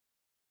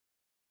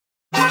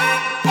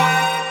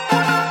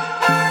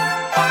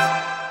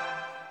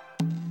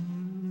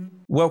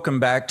Welcome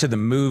back to the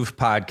Move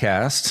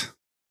podcast.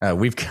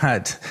 We've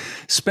got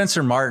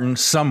Spencer Martin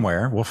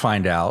somewhere. We'll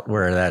find out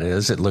where that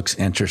is. It looks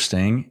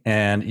interesting.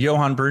 And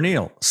Johan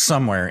Bruneel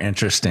somewhere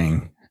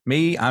interesting.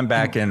 Me, I'm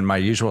back in my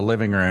usual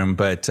living room,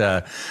 but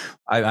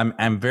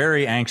I'm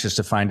very anxious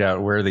to find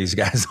out where these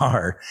guys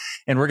are.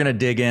 And we're going to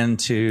dig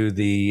into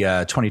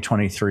the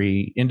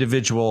 2023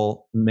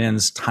 individual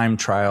men's time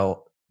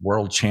trial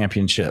world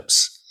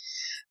championships.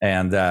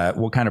 And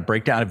we'll kind of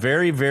break down a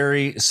very,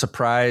 very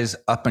surprise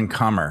up and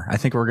comer. I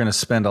think we're going to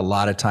spend a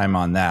lot of time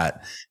on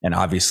that. And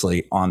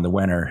obviously on the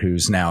winner,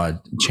 who's now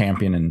a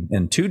champion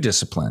in two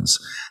disciplines.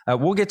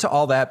 We'll get to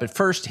all that. But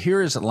first,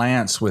 here is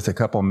Lance with a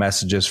couple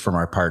messages from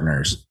our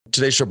partners.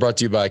 Today's show brought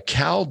to you by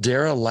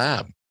Caldera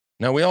Lab.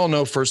 Now, we all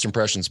know first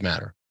impressions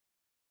matter.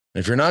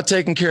 If you're not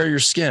taking care of your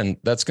skin,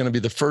 that's going to be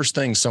the first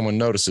thing someone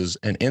notices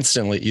and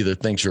instantly either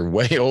thinks you're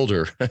way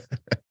older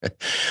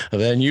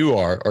than you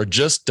are, or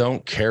just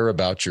don't care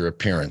about your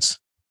appearance,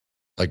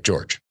 like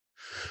George.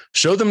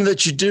 Show them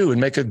that you do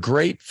and make a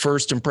great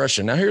first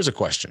impression. Now, here's a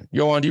question.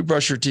 Johan, do you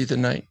brush your teeth at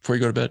night before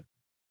you go to bed?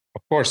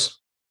 Of course.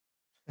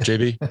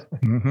 JB?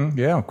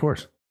 Yeah, of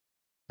course.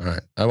 All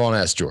right. I won't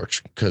ask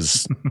George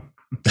because,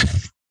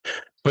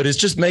 but it's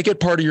just make it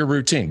part of your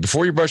routine.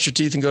 Before you brush your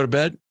teeth and go to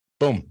bed,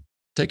 boom.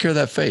 Take care of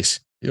that face.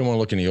 You don't want to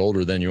look any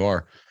older than you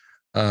are.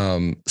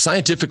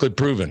 Scientifically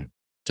proven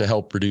to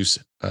help reduce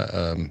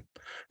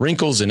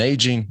wrinkles and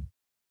aging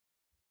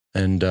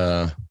and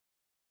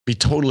be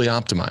totally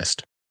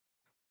optimized.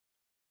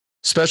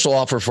 Special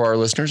offer for our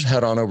listeners.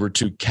 Head on over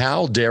to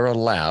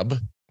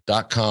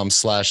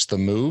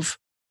calderalab.com/themove.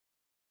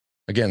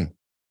 Again,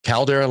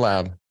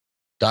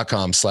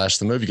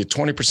 calderalab.com/themove. You get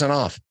 20%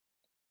 off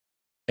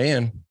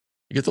and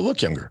you get to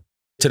look younger.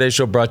 Today's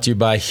show brought to you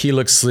by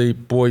Helix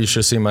Sleep. Boy, you should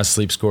have seen my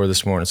sleep score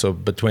this morning. So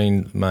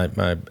between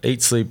my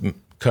 8 sleep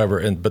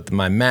cover but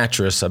my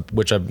mattress,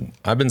 which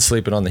I've been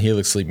sleeping on the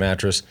Helix Sleep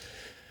mattress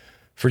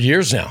for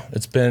years now.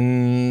 It's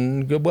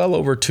been well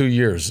over 2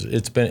 years.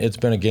 It's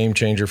been a game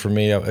changer for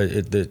me.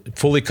 The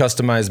fully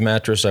customized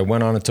mattress. I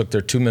went on and took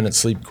their 2-minute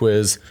sleep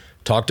quiz,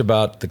 talked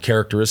about the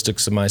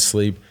characteristics of my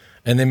sleep,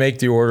 and they make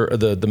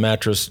the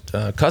mattress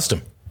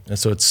custom. And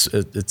so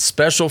it's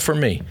special for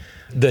me.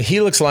 The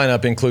Helix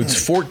lineup includes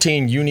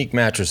 14 unique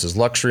mattresses,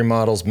 luxury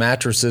models,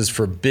 mattresses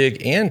for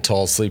big and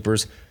tall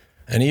sleepers,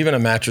 and even a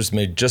mattress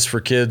made just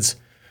for kids.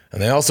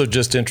 And they also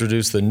just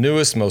introduced the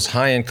newest, most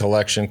high-end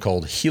collection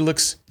called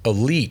Helix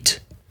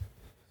Elite.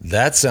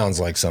 That sounds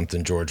like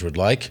something George would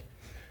like.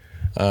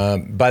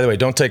 By the way,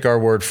 don't take our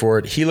word for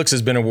it. Helix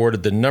has been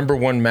awarded the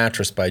 #1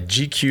 mattress by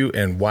GQ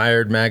and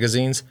Wired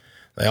magazines.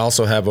 They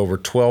also have over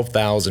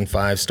 12,000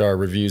 5-star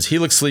reviews.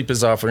 Helix Sleep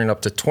is offering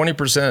up to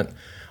 20%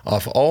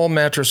 off all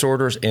mattress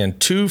orders and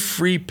 2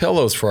 free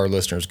pillows for our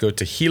listeners. Go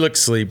to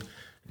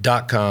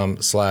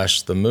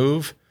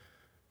helixsleep.com/themove.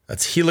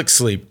 That's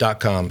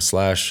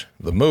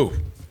helixsleep.com/themove.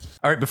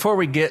 All right, before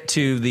we get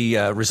to the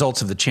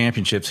results of the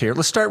championships here,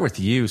 let's start with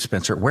you,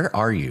 Spencer. Where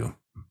are you?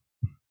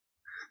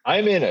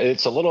 I'm in,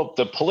 it's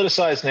the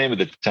politicized name of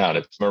the town.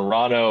 It's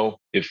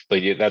Murano. That's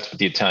what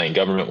the Italian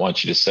government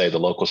wants you to say. The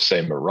locals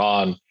say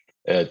Muran.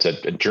 It's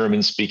a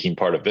German-speaking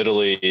part of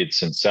Italy.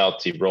 It's in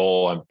South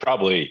Tyrol. I'm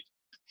probably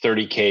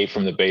 30K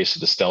from the base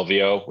of the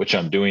Stelvio, which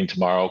I'm doing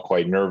tomorrow.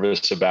 Quite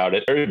nervous about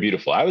it. Very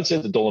beautiful. I would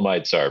say the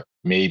Dolomites are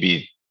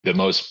maybe the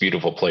most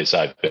beautiful place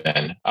I've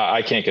been.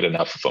 I can't get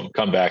enough of them.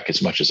 Come back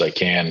as much as I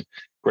can.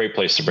 Great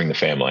place to bring the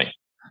family.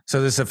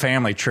 So this is a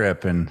family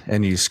trip,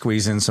 and you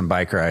squeeze in some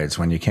bike rides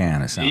when you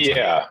can, it sounds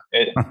like.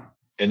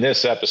 And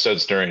this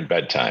episode's during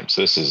bedtime,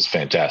 so this is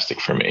fantastic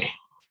for me.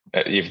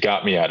 You've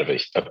got me out of a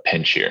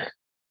pinch here.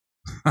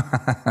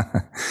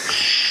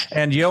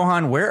 And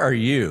Johan, where are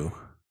you?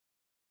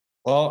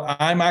 Well,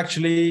 I'm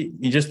actually,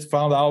 you just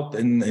found out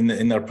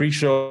in our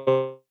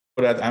pre-show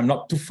that I'm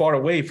not too far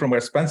away from where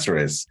Spencer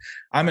is.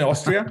 I'm in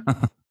Austria,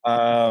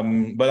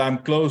 but I'm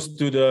close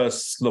to the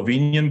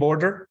Slovenian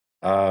border.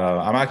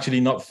 I'm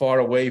actually not far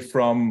away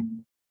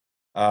from,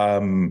 I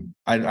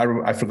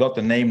forgot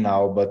the name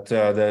now, but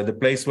the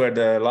place where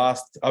the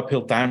last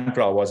uphill time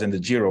trial was in the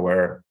Giro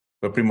where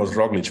Primož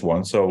Roglič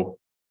won. So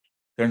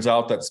turns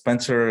out that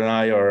Spencer and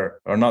I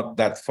are not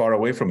that far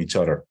away from each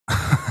other.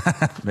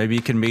 Maybe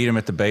you can meet him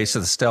at the base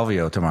of the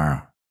Stelvio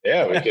tomorrow.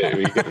 Yeah, we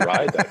could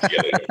ride that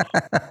together.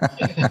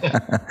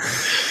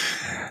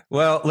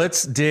 Well,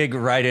 let's dig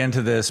right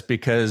into this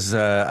because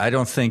I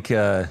don't think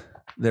there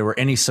were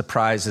any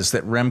surprises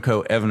that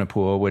Remco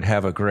Evenepoel would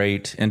have a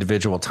great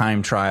individual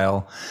time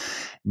trial.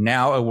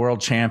 Now a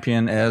world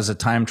champion as a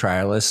time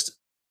trialist,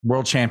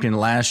 world champion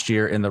last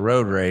year in the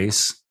road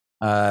race.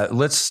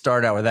 Let's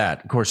start out with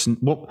that. Of course,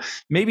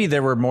 maybe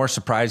there were more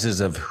surprises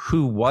of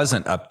who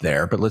wasn't up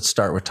there, but let's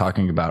start with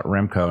talking about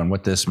Remco and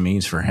what this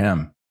means for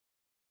him.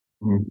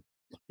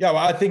 Yeah, well,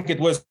 I think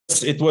it was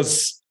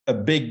a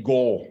big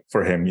goal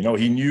for him. You know,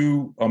 he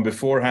knew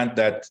beforehand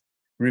that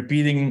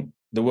repeating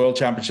the World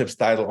Championships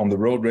title on the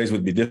road race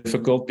would be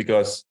difficult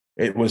because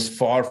it was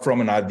far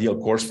from an ideal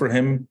course for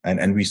him.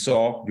 And we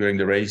saw during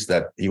the race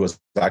that he was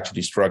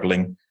actually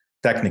struggling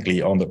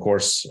technically on the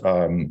course,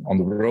 on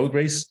the road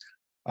race.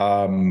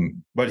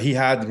 But he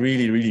had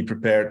really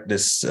prepared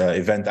this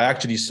event. I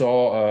actually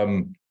saw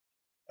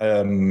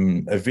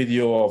a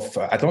video of,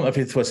 I don't know if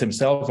it was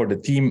himself or the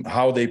team,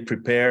 how they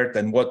prepared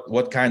and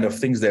what kind of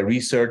things they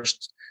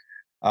researched.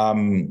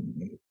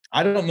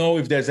 I don't know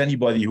if there's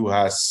anybody who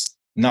has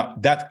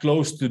not that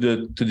close to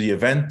the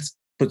event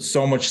put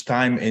so much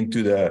time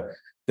into the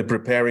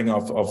preparing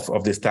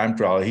of this time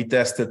trial. He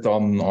tested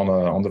on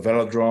the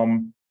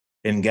velodrome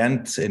in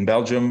Ghent in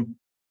Belgium,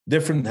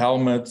 different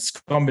helmets,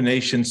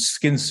 combinations,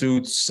 skin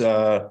suits,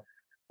 a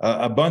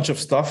bunch of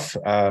stuff.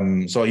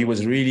 So he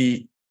was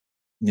really,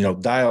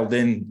 dialed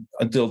in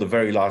until the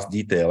very last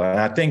detail. And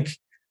I think,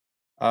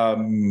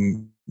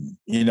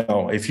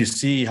 if you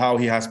see how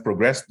he has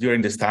progressed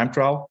during this time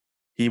trial,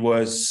 he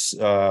was,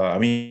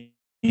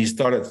 he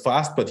started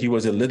fast, but he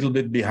was a little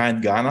bit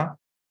behind Ganna.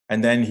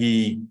 And then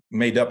he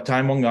made up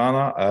time on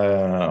Ganna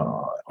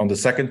on the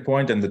second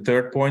point and the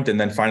third point. And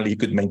then finally he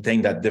could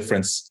maintain that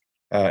difference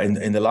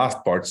in the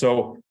last part.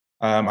 So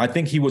I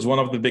think he was one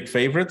of the big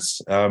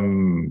favorites.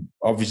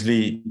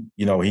 Obviously,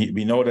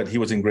 we know that he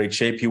was in great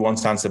shape. He won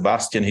San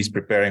Sebastian. He's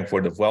preparing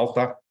for the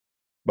Vuelta.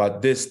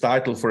 But this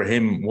title for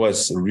him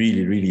was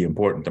really, really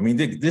important. I mean,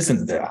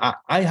 listen,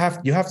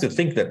 you have to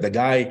think that the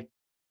guy,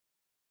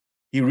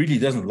 he really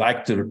doesn't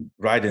like to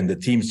ride in the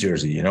team's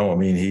jersey. I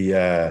mean, he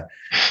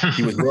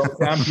was world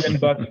champion,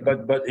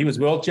 but he was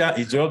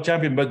he's world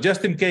champion. But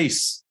just in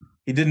case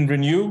he didn't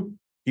renew,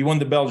 he won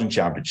the Belgian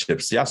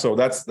championships. Yeah, so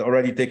that's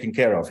already taken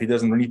care of. He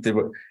doesn't need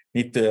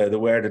to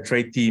wear the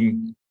trade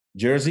team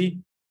jersey,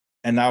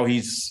 and now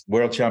he's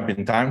world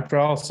champion time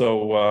trial.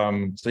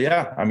 So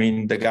yeah, I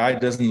mean, the guy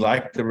doesn't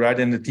like to ride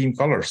in the team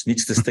colors.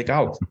 Needs to stick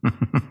out.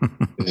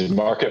 His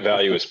market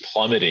value is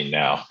plummeting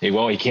now. He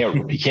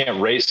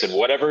can't race in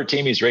whatever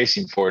team he's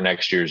racing for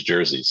next year's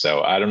jersey.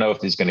 So I don't know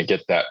if he's going to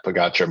get that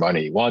Pogacar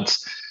money he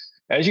wants.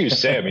 As you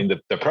say, I mean,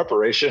 the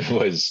preparation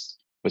was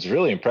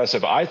really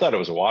impressive. I thought it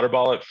was a water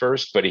ball at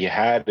first, but he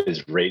had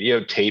his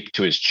radio taped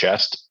to his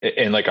chest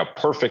in like a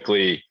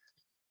perfectly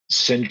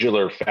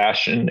singular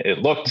fashion. It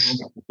looked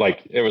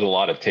like there was a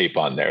lot of tape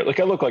on there. Like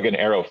it looked like an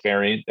aero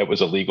fairing that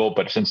was illegal,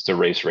 but since the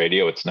race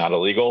radio, it's not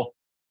illegal.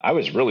 I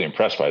was really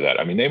impressed by that.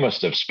 I mean, they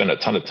must have spent a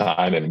ton of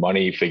time and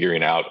money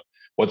figuring out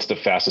what's the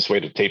fastest way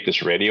to tape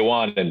this radio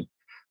on. And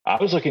I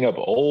was looking up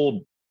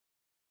old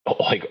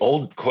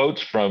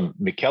quotes from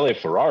Michele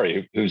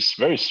Ferrari, who's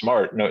very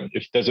smart. No,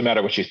 it doesn't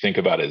matter what you think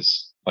about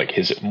his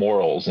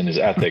morals and his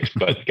ethics,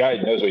 but the guy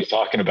knows what he's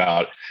talking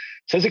about.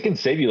 Says it can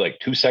save you like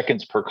 2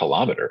 seconds per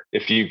kilometer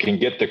if you can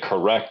get the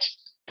correct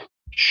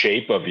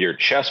shape of your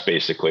chest,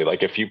 basically.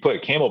 Like if you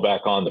put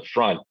Camelback on the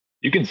front,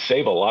 you can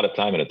save a lot of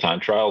time in a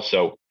time trial.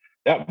 So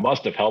that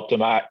must have helped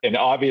him out. And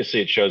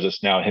obviously it shows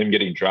us now him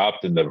getting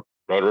dropped in the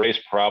road race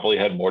probably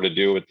had more to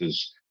do with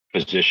his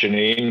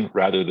positioning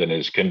rather than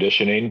his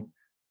conditioning.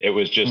 It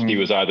was just he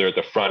was either at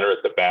the front or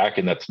at the back,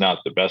 and that's not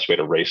the best way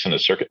to race in a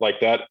circuit like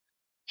that.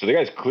 So the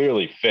guy's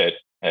clearly fit.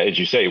 As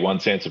you say, he won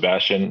San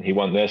Sebastian. He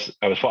won this.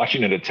 I was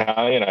watching an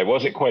Italian. I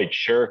wasn't quite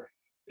sure.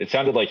 It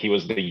sounded like he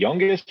was the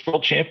youngest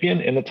world champion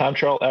in the time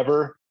trial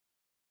ever,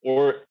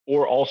 or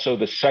also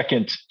the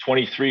second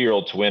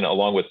 23-year-old to win,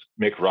 along with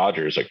Mick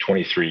Rogers, like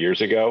 23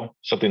 years ago,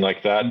 something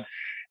like that.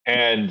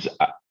 And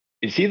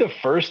is he the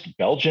first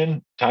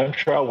Belgian time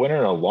trial winner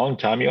in a long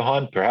time,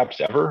 Johan? Perhaps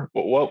ever?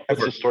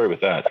 What's the story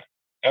with that?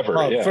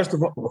 Ever? Yeah. First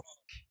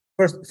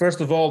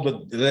of all,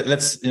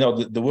 let's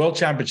the World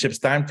Championships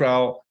time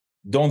trial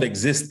don't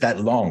exist that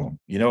long.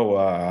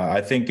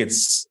 I think it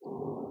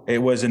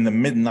was in the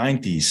mid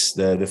 90s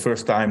the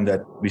first time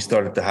that we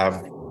started to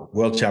have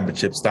World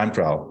Championships time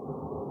trial.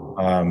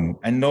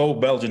 And no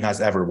Belgian has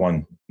ever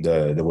won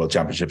the World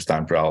Championships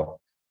time trial.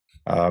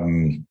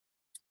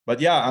 But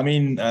yeah, I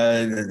mean,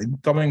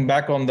 coming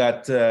back on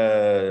that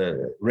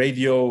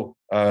radio,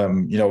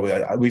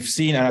 we've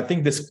seen, and I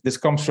think this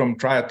comes from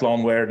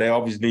triathlon, where they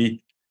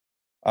obviously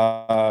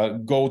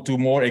go to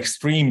more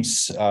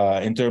extremes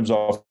in terms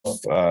of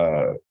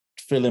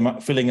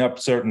filling up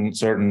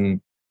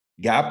certain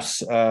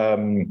gaps.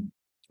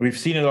 We've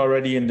seen it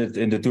already in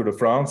the Tour de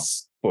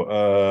France.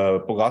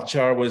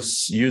 Pogacar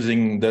was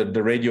using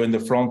the radio in the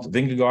front.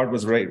 Vingegaard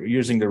was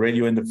using the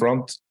radio in the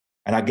front,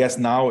 and I guess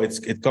now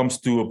it comes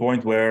to a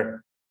point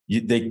where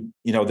they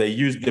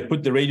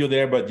put the radio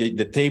there, but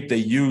the tape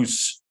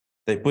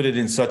they put it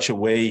in such a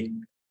way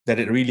that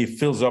it really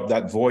fills up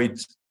that void,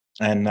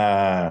 and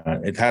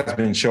it has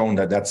been shown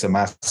that that's a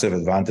massive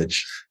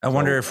advantage. I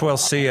wonder if we'll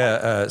see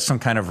some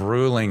kind of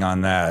ruling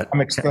on that. I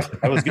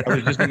was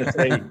just going to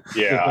say,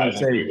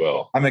 we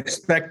will. I'm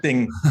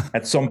expecting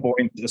at some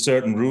point a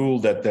certain rule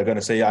that they're going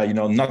to say,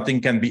 nothing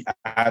can be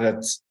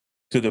added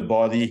to the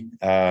body.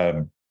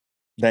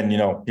 Then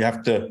you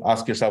have to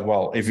ask yourself,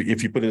 well,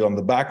 if you put it on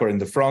the back or in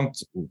the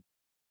front,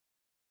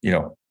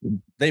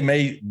 they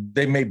may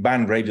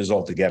ban radios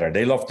altogether.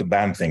 They love to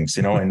ban things,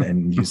 in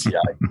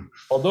UCI.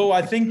 Although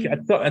I think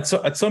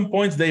at some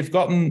points they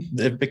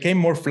became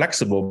more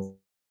flexible,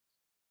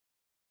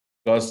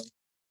 because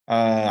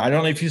I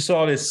don't know if you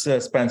saw this,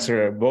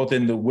 Spencer, both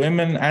in the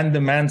women and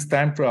the men's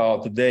time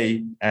trial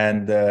today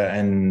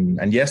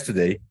and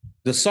yesterday.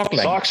 The sock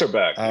length. Socks are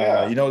back.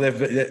 Yeah. You know,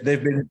 they've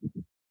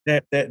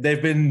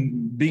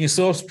been being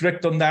so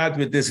strict on that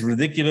with this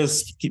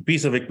ridiculous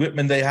piece of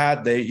equipment they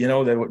had. They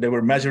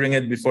were measuring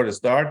it before the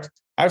start.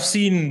 I've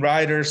seen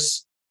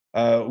riders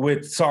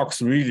with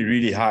socks really,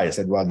 really high. I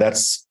said, well,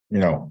 that's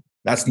not.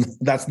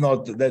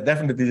 They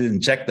definitely didn't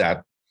check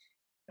that.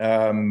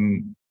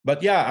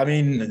 But yeah, I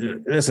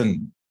mean,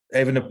 listen,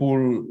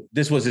 Evenepoel,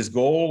 this was his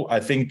goal. I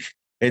think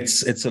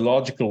it's a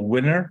logical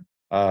winner.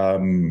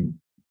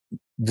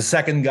 The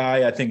second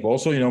guy, I think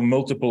also,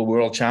 multiple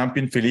world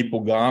champion,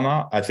 Filippo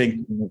Ganna, I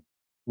think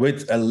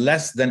with a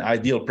less than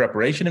ideal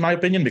preparation, in my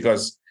opinion,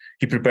 because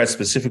he prepared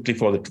specifically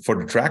for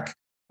the track,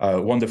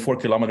 won the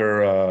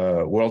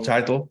 4-kilometer world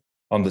title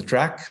on the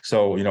track.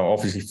 So,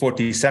 obviously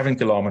 47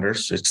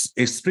 kilometers, it's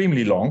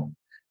extremely long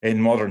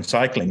in modern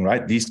cycling,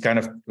 right? These kind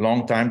of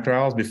long time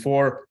trials.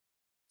 Before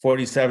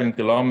 47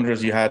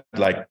 kilometers, you had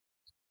like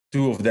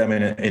 2 of them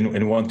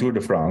in one Tour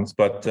de France.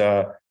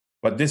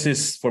 But this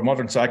is for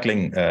modern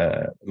cycling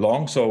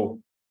long. So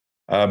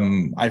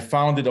I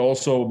found it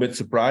also a bit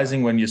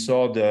surprising when you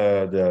saw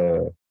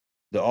the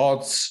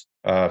odds.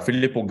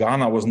 Filippo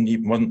Ganna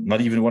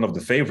not even one of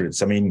the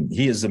favorites. I mean,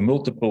 he is a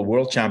multiple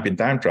world champion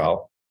time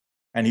trial,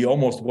 and he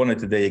almost won it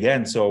today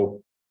again.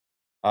 So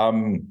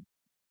I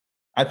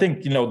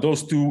think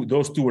those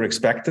two were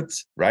expected,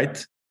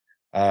 right?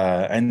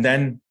 And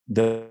then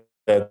the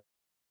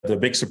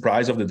big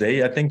surprise of the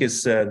day, I think,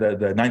 is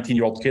the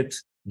 19-year-old kid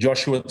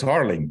Joshua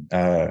Tarling,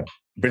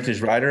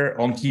 British rider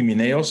on Team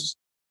Ineos.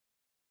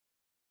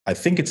 I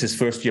think it's his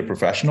first year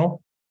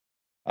professional.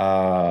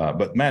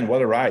 But man,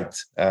 what a ride!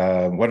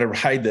 What a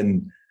ride,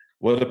 and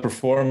what a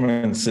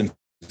performance in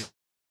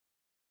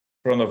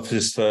front of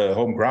his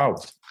home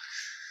crowd.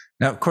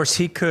 Now, of course,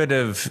 he could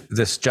have,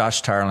 this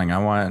Josh Tarling, I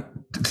want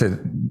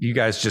you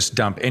guys just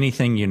dump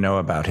anything you know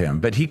about him,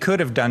 but he could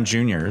have done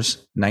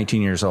juniors,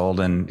 19 years old,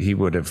 and he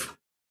would have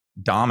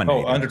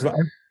dominated. Oh,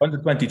 under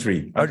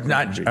 23.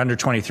 Not under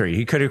 23.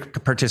 He could have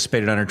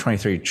participated under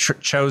 23,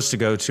 chose to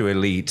go to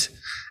elite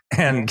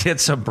and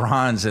gets a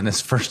bronze in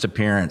his first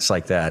appearance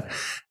like that.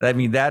 I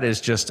mean, that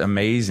is just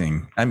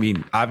amazing. I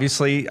mean,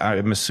 obviously,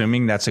 I'm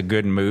assuming that's a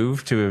good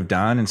move to have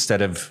done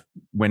instead of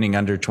winning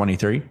under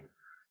 23.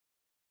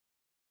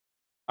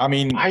 I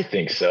mean, I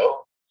think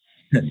so.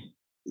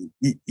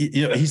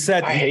 He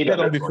said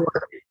on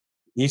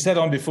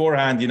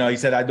beforehand, he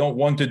said, I don't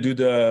want to do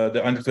the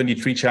under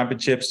 23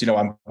 championships.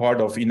 I'm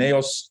part of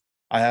Ineos.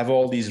 I have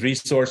all these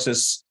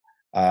resources.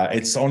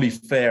 It's only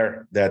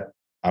fair that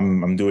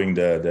I'm doing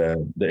the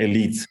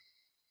elite.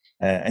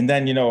 And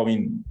then,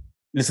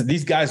 listen,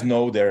 these guys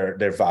know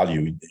their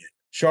value.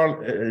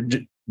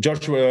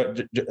 Joshua,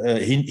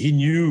 he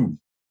knew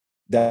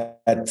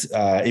that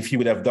if he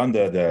would have done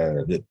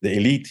the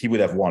elite, he would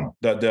have won.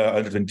 The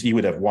under 20, he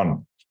would have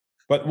won.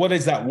 But what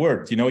is that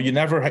worth? You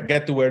never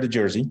get to wear the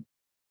jersey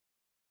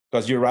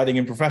because you're riding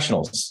in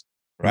professionals,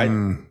 right?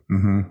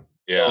 Mm-hmm.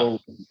 Yeah. So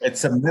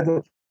it's a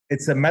medal.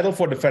 It's a medal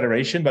for the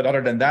federation, but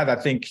other than that, I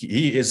think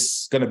he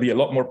is going to be a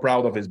lot more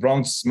proud of his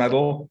bronze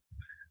medal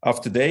of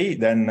today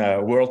than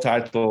a world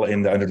title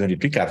in the under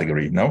 23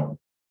 category. No.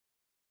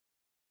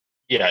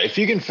 Yeah, if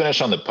you can finish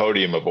on the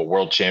podium of a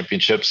world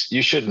championships,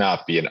 you should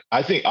not be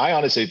I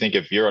honestly think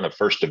if you're on a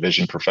first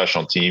division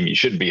professional team, you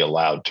shouldn't be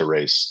allowed to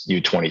race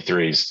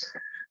U23s. I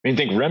mean, I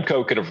think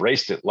Remco could have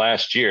raced it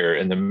last year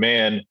and the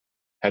man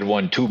had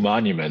won 2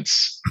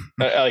 monuments.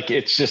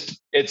 It's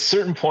just, at a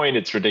certain point,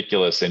 it's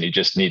ridiculous. And you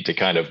just need to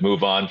kind of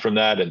move on from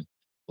that and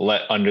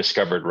let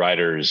undiscovered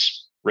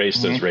riders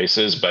race those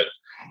races. But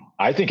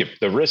I think if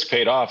the risk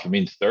paid off, I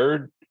mean,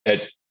 third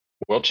at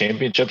World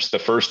Championships, the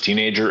first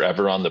teenager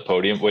ever on the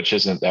podium, which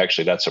isn't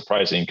actually that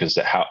surprising because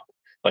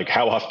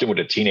how often would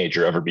a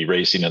teenager ever be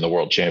racing in the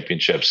World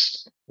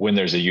Championships when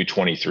there's a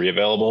U23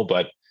 available?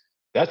 But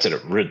that's a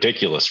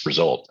ridiculous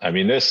result. I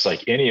mean, this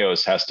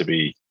Ineos has to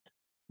be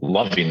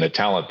loving the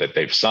talent that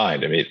they've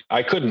signed. I mean,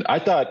 I kind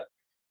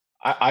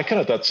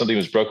of thought something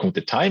was broken with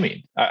the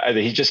timing.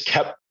 He just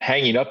kept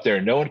hanging up there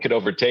and no one could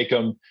overtake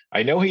him.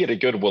 I know he had a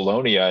good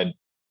Wallonia and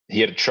he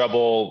had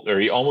trouble, or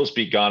he almost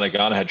beat Ganna.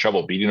 Ganna had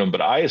trouble beating him,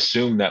 but I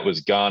assume that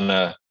was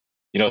Ganna.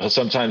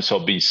 Sometimes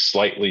he'll be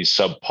slightly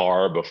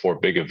subpar before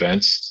big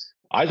events.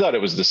 I thought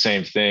it was the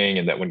same thing,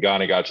 and that when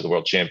Ganna got to the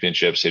World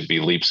Championships, he'd be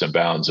leaps and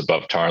bounds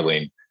above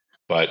Tarling,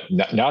 but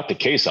not the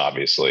case,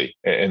 obviously.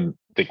 And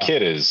the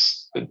kid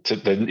is,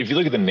 if you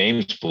look at the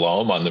names below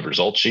him on the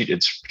result sheet,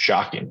 it's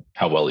shocking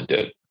how well he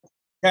did.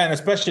 Yeah, and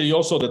especially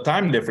also the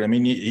time difference. I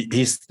mean,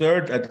 he's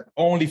third at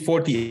only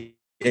 48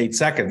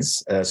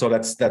 seconds, so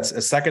that's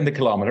a second a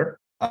kilometer.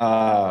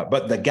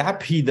 But the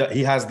gap he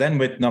has then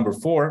with number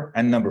 4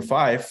 and number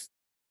 5,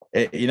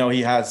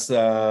 he has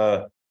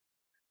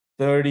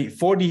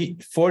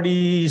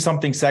 40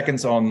 something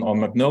seconds on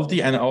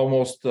McNulty and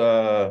almost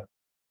a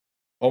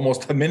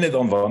minute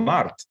on Van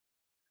Aert.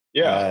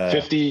 Yeah,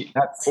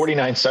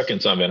 49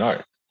 seconds on Van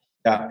Aert.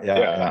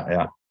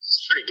 Yeah.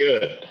 It's pretty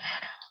good.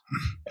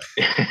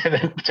 And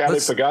then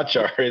Tadej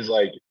Pogacar is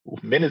like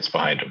minutes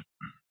behind him.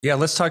 Yeah,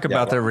 let's talk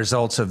about the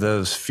results of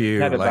those few.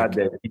 Wout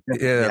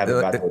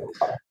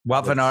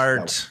van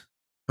Aert,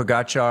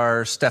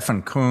 Pogacar,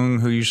 Stefan Kung,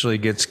 who usually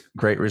gets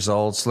great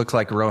results. Looked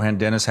like Rohan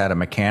Dennis had a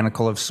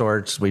mechanical of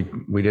sorts. We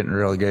didn't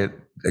really get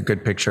a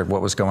good picture of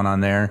what was going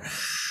on there.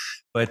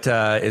 But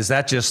is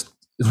that just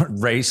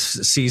race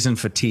season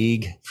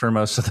fatigue for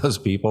most of those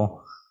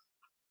people?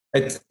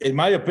 In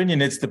my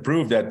opinion, it's the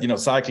proof that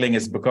cycling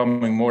is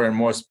becoming more and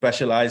more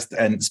specialized,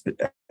 and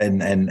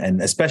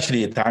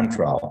especially a time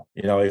trial.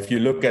 If you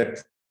look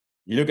at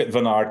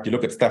Van Aert, you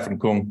look at Stefan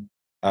Kung,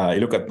 you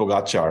look at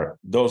Pogacar.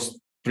 Those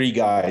are three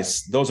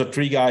guys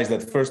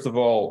that, first of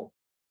all,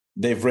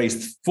 they've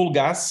raced full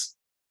gas,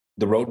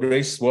 the road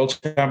race World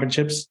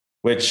Championships,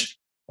 which,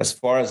 as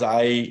far as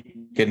I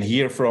can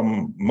hear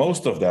from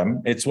most of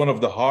them, it's one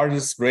of the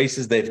hardest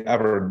races they've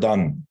ever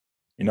done.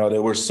 They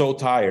were so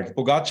tired.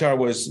 Pogacar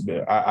was,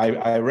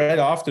 I read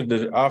after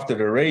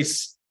the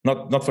race,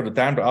 not for the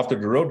time, but after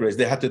the road race,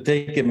 they had to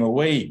take him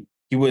away.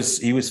 He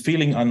was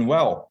feeling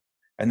unwell,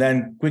 and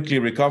then quickly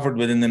recovered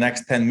within the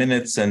next 10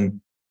 minutes.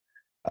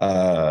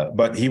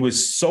 But he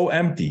was so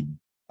empty.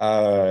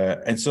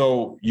 And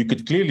so you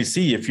could clearly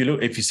see, if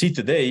you see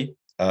today,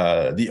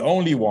 the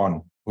only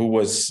one who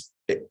was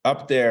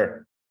up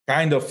there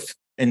kind of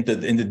in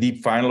the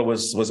deep final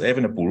was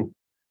Evenepoel.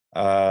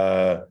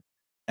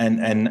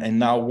 And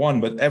now won,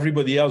 but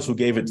everybody else who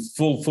gave it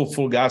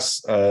full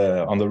gas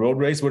on the road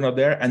race were not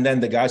there. And then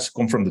the guys who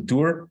come from the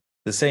Tour,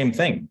 the same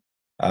thing.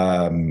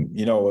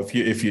 If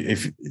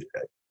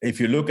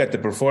you look at the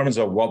performance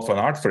of Wout van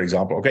Aert, for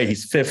example, okay,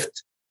 he's fifth,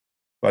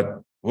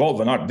 but Wout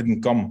van Aert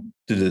didn't come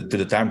to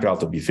the time trial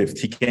to be fifth.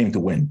 He came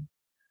to win,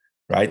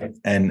 right?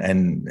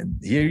 And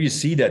here you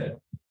see that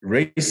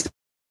racing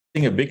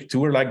a big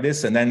tour like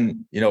this, and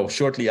then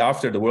shortly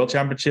after the World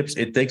Championships,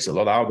 it takes a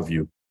lot out of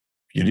you.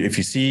 If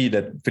you see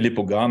that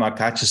Filippo Ganna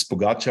catches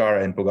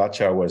Pogacar, and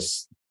Pogacar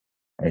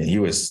he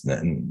was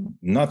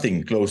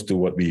nothing close to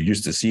what we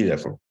used to see there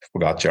for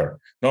Pogacar.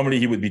 Normally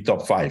he would be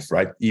top 5,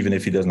 right? Even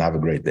if he doesn't have a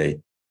great day.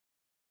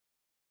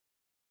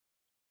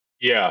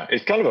 Yeah,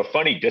 it's kind of a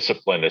funny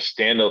discipline,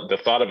 the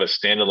thought of a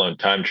standalone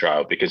time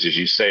trial, because as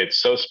you say, it's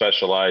so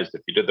specialized.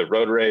 If you did the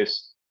road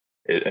race,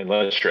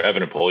 unless you're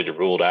Evenepoel, you're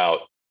ruled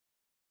out.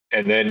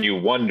 And then you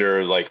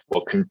wonder,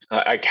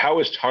 how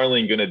is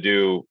Tarling going to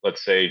do,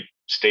 let's say,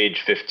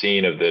 stage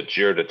 15 of the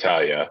Giro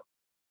d'Italia?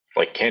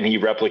 Can he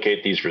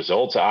replicate these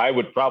results? I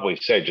would probably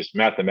say, just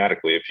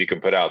mathematically, if you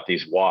can put out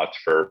these watts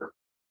for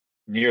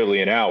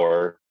nearly an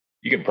hour,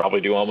 you can probably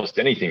do almost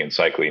anything in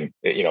cycling.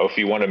 If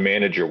you want to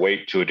manage your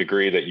weight to a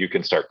degree that you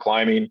can start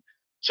climbing.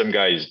 Some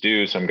guys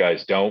do, some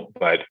guys don't.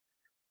 But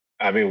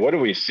I mean, what do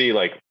we see?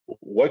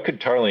 What could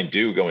Tarling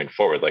do going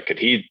forward? Could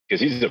he, because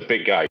he's a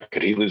big guy,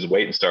 could he lose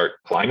weight and start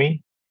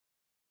climbing?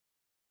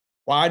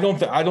 Well, I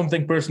don't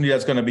think personally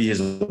that's going to be his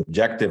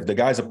objective. The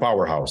guy's a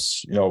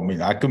powerhouse.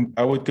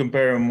 I would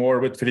compare him more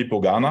with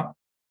Filippo Ganna,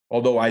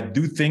 although I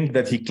do think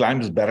that he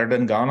climbs better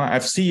than Ganna.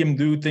 I've seen him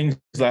do things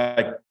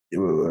like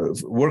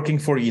working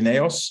for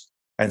Ineos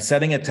and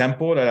setting a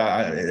tempo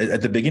that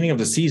at the beginning of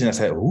the season, I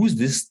said, who's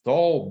this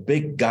tall,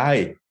 big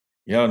guy,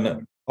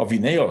 of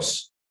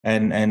Ineos?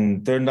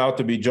 And turned out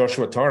to be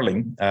Joshua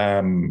Tarling.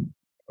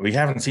 We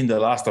haven't seen the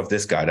last of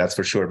this guy, that's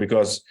for sure,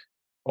 because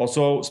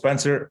also,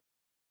 Spencer,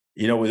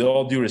 with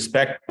all due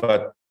respect,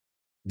 but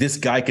this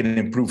guy can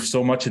improve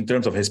so much in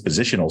terms of his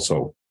position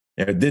also.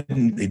 It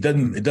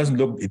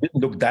didn't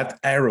look that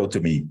arrow to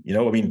me.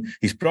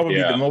 He's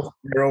probably the most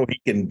arrow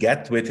he can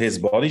get with his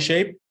body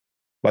shape,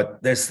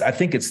 but there's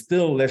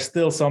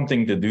still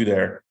something to do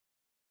there.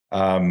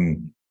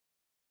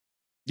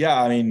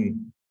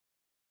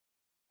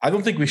 I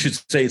don't think we should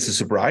say it's a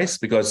surprise,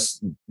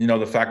 because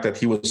the fact that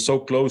he was so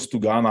close to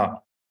Ganna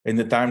in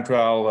the time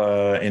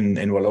trial in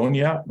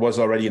Wallonia was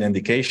already an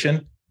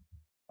indication.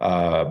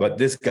 But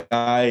this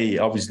guy,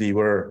 obviously,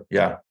 we're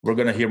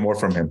going to hear more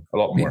from him, a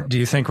lot more. Do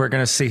you think we're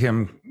going to see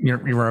him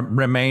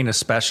remain a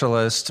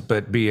specialist,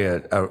 but be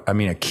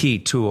a key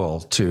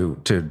tool to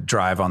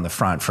drive on the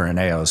front for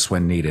Ineos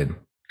when needed?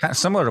 Kind of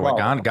similar to what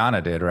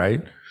Ganna did,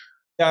 right?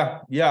 Yeah.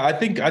 I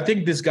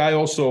think this guy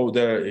also,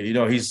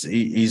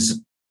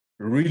 he's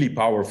really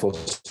powerful.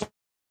 So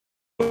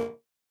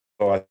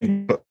I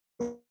think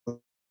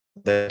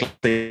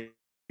that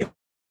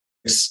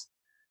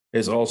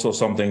is also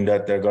something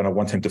that they're going to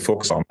want him to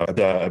focus on.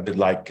 A bit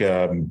like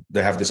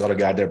they have this other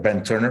guy there,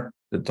 Ben Turner,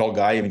 the tall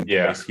guy, even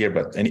here.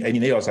 But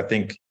Ineos, I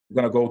think,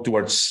 going to go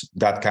towards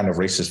that kind of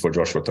races for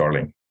Joshua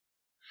Tarling.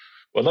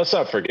 Well, let's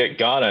not forget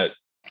Ganna,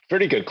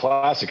 pretty good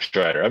classic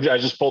strider. I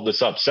just pulled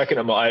this up.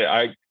 Second,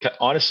 I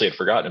honestly had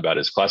forgotten about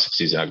his classic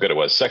season, how good it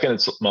was. Second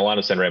at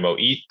Milano San Remo,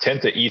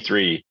 10th at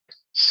E3,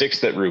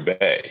 6th at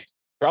Roubaix.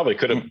 Probably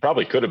could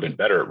have been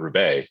better at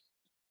Roubaix.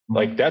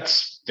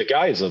 That's the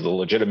guy is a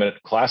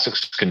legitimate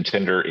classics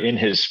contender in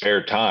his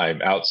spare time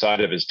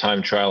outside of his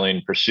time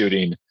trialing,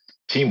 pursuing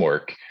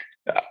teamwork.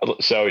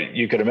 So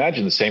you could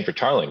imagine the same for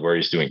Tarling, where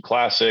he's doing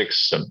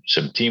classics,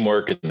 some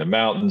teamwork in the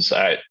mountains.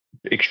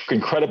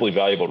 Incredibly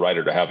valuable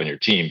rider to have on your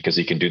team because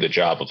he can do the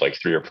job of like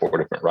 3 or 4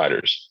 different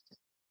riders.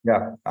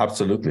 Yeah,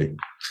 absolutely.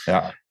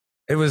 Yeah.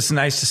 It was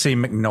nice to see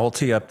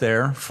McNulty up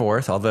there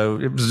fourth, although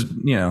it was,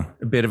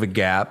 a bit of a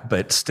gap,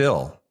 but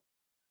still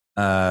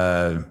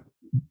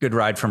good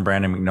ride from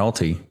Brandon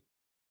McNulty.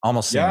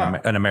 Almost seeing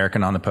an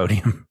American on the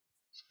podium.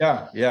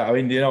 Yeah. I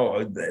mean,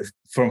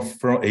 from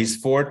he's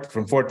fourth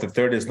to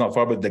third is not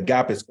far, but the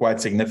gap is quite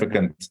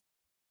significant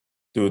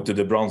to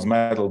the bronze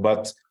medal.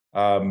 But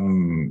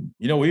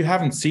we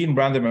haven't seen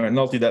Brandon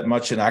McNulty that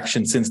much in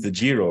action since the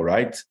Giro,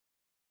 right?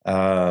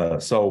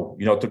 So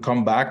to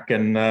come back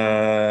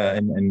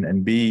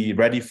and be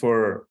ready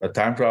for a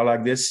time trial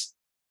like this,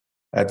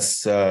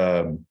 that's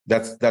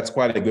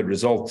quite a good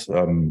result.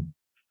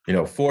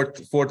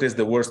 Fourth is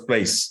the worst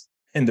place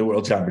in the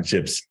World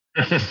Championships.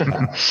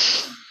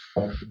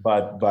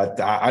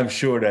 But I'm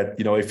sure that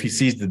if he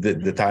sees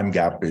the time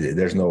gap,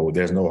 there's no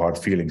hard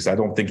feelings. I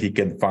don't think he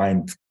can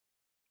find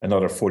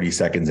another 40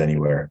 seconds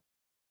anywhere.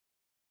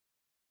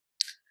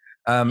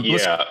 Go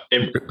ahead.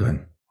 Go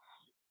ahead.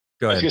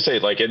 I was going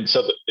to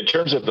say, in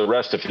terms of the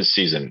rest of his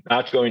season,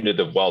 not going to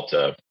the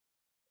Vuelta,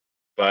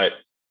 but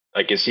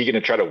is he going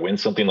to try to win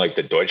something like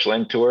the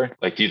Deutschland Tour?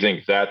 Do you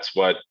think that's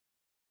what,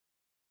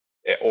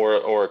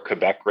 or a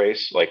Quebec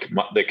race, like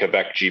the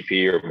Quebec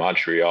GP or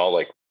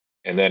Montreal,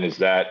 and then it's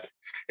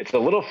a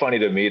little funny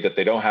to me that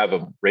they don't have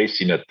him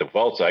racing at the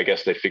Vuelta. I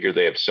guess they figure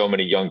they have so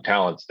many young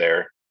talents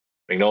there.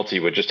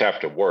 McNulty would just have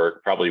to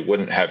work, probably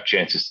wouldn't have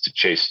chances to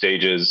chase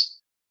stages.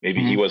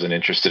 Maybe he wasn't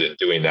interested in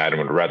doing that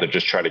and would rather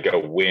just try to go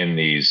win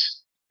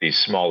these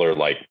smaller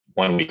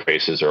 1 week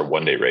races or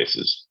 1 day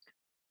races.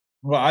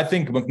 Well, I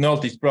think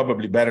McNulty's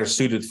probably better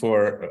suited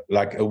for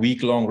a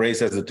week long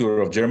race as the Tour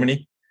of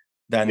Germany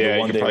than the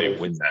 1 day. Probably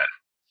win that.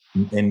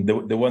 In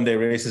the 1 day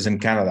races in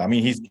Canada. I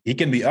mean, he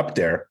can be up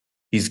there.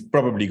 He's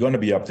probably going to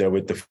be up there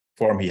with the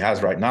form he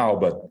has right now.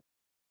 But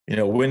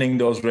winning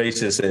those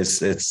races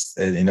is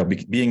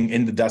being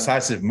in the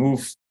decisive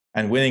move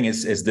and winning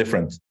is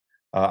different.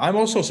 I'm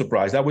also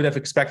surprised. I would have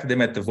expected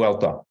him at the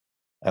Vuelta.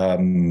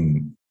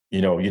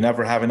 You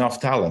never have enough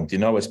talent,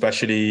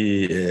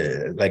 especially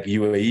like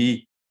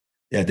UAE.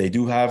 Yeah, they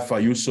do have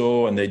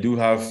Ayuso and they do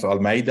have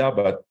Almeida,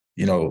 but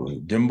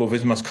Jumbo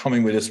Visma's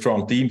coming with a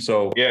strong team.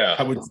 So yeah,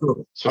 I would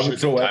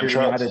throw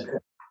everything at it.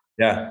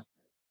 Yeah,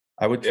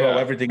 I would throw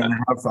everything I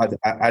have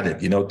at it,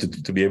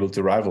 to be able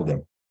to rival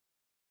them.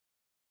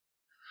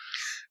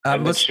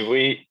 Should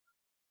we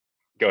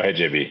go ahead,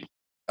 JB?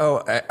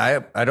 Oh,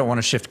 I don't want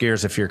to shift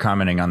gears if you're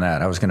commenting on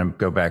that. I was going to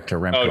go back to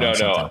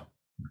Remco. Oh,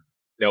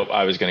 no,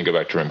 I was going to go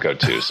back to Remco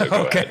too. So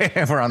go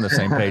ahead. We're on the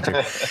same page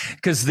here.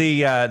 Because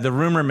the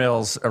rumor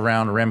mills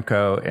around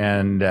Remco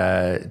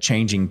and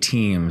changing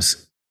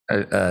teams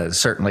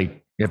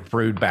certainly have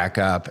brewed back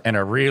up and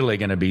are really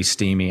going to be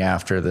steamy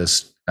after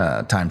this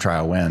time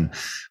trial win.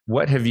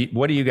 What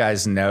do you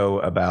guys know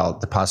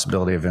about the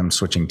possibility of him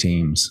switching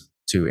teams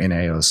to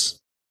Ineos?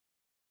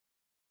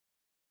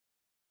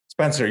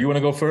 Spencer, you want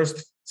to go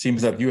first?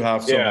 Seems that you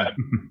have some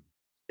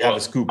a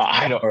scoop.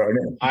 I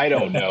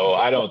don't know.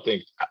 I don't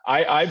think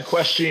I'm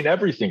questioning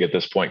everything at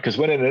this point, because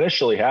when it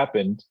initially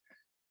happened,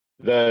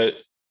 the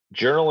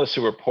journalists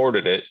who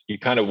reported it, you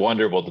kind of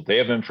wonder, well, did they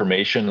have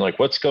information?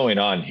 What's going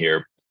on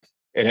here?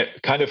 And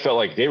it kind of felt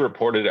like they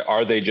reported it.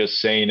 Are they just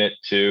saying it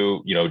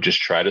to,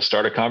 just try to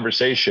start a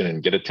conversation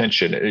and get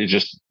attention?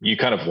 You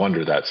kind of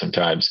wonder that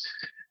sometimes.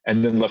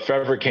 And then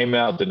Lefebvre came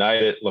out,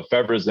 denied it.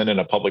 Lefebvre is then in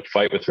a public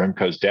fight with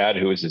Remco's dad,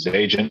 who is his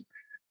agent.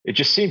 It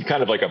just seemed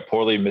kind of like a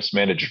poorly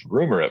mismanaged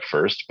rumor at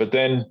first. But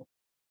then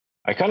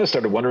I kind of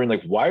started wondering,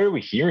 why are we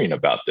hearing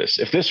about this?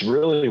 If this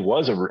really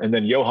was and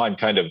then Johan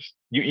kind of,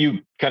 you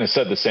kind of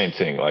said the same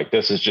thing,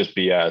 this is just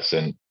BS.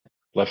 And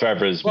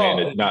Lefebvre is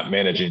not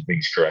managing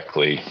things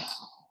correctly.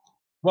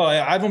 Well,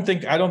 I don't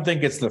think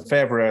it's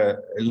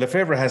Lefebvre.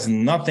 Lefebvre has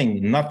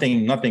nothing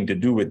to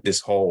do with this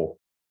whole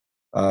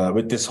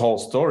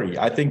story.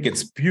 I think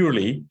it's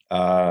purely,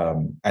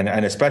 and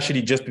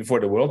especially just before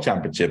the World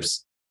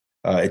Championships,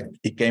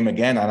 it came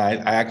again, and I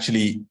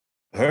actually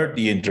heard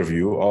the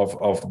interview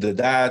of the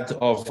dad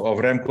of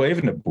Remco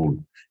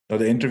Evenepoel.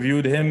 They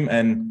interviewed him,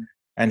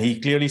 and he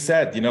clearly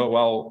said,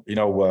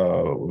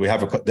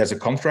 there's a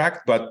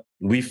contract, but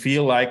we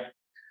feel like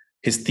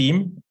his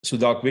team,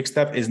 Soudal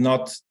Quickstep, is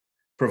not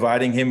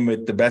providing him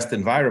with the best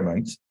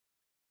environment.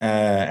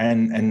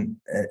 And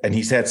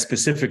he said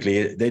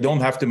specifically, they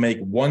don't have to make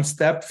one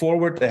step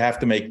forward; they have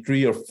to make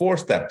 3 or 4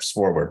 steps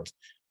forward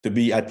to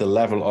be at the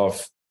level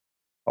of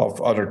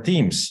other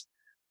teams.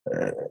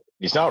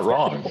 He's not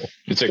wrong.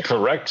 It's a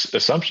correct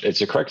assumption.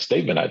 It's a correct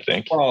statement, I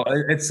think. Well,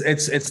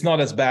 it's not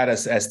as bad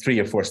as 3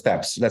 or 4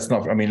 steps. That's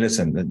not. I mean,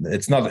 listen,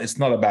 it's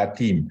not a bad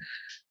team.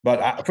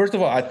 But first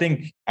of all, I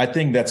think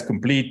that's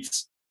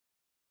complete.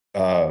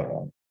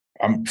 I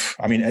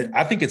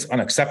think it's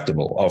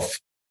unacceptable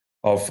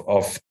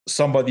of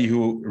somebody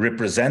who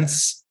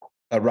represents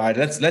a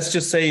rider. Let's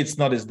just say it's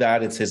not his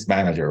dad, it's his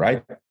manager,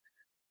 right?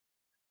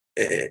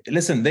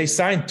 listen, they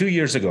signed 2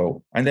 years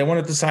ago and they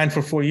wanted to sign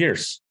for 4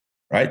 years,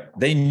 right?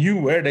 They knew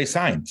where they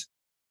signed.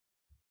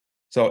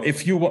 So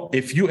if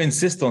you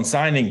insist on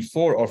signing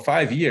 4 or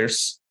 5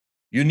 years,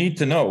 you need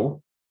to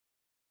know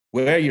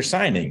where you're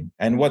signing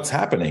and what's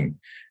happening.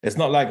 It's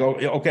not like, oh,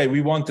 okay,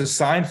 we want to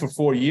sign for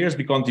 4 years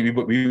because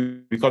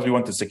we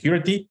want the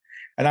security.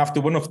 And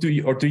after 1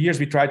 or 2 years,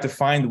 we try to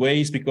find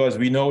ways because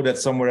we know that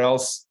somewhere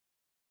else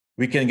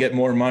we can get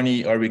more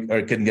money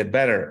or can get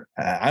better.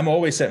 I'm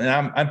always saying,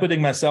 and I'm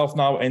putting myself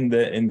now in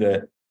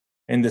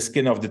the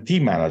skin of the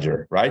team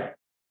manager, right?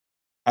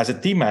 As a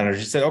team manager,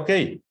 you said,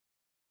 okay,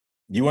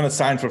 you want to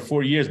sign for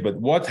 4 years, but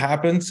what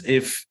happens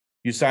if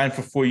you sign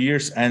for 4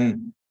 years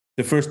and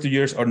the first 2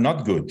 years are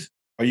not good?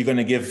 Are you going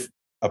to give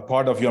a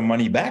part of your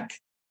money back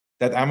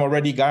that I'm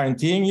already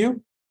guaranteeing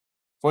you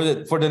for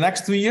the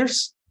next 2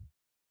 years?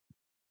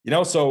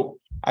 So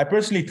I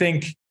personally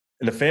think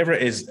Lefebvre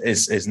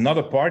is not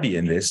a party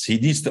in this. He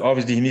needs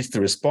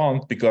to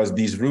respond because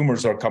these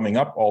rumors are coming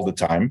up all the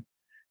time,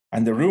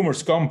 and the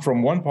rumors come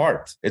from one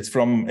part. It's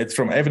from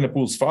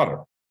Evenepoel's father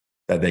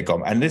that they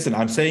come. And listen,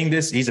 I'm saying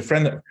this. He's a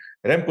friend.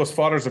 Remco's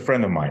father is a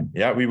friend of mine.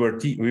 Yeah, we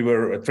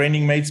were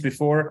training mates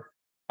before.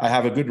 I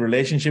have a good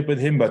relationship with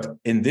him, but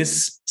in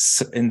this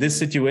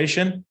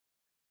situation,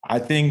 I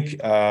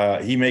think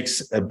he makes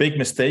a big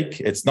mistake.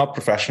 It's not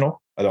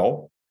professional at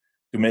all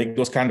to make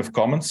those kind of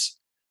comments.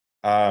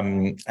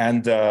 And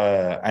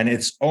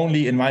it's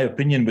only, in my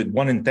opinion, with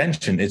one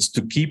intention: it's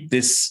to keep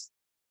this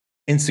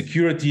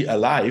insecurity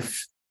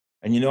alive.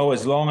 And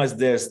as long as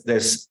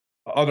there's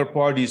other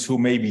parties who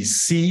maybe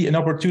see an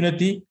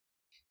opportunity,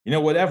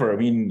 whatever. I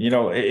mean,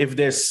 if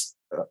there's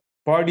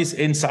parties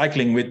in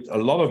cycling with a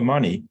lot of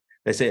money,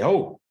 they say,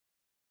 oh,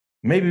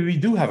 maybe we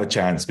do have a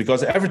chance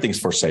because everything's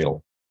for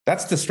sale.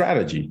 That's the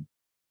strategy.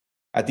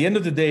 At the end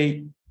of the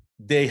day,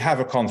 they have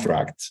a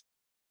contract,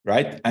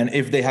 right? And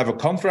if they have a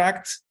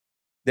contract,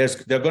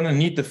 they're going to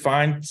need to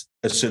find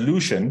a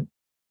solution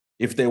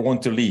if they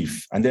want to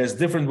leave. And there's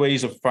different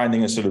ways of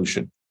finding a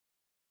solution.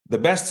 The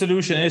best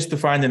solution is to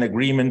find an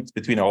agreement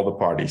between all the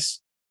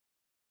parties.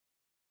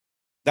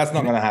 That's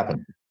not going to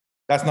happen.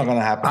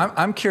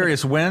 I'm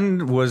curious,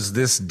 when was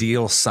this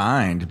deal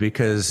signed?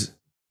 Because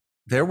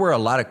there were a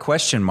lot of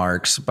question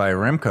marks by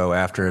Remco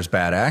after his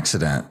bad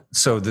accident.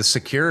 So the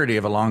security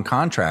of a long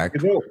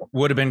contract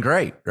would have been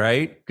great,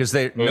 right? Because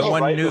no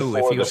one knew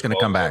if he was going to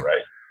come back.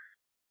 Right?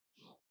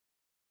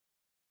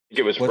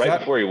 It was right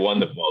before he won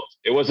the Vuelta.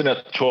 It wasn't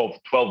 12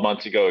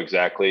 months ago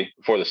exactly,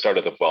 before the start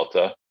of the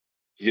Vuelta.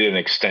 He did an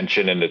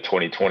extension into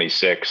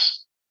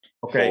 2026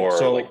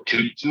 for like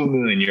 2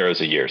 million euros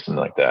a year, something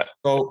like that.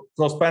 So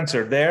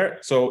Spencer,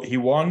 so he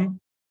won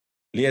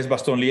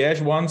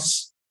Liège-Bastogne-Liège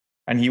once,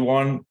 and he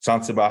won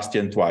San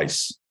Sebastian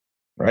twice,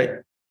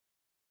 right?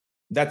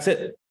 That's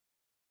it.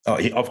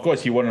 Of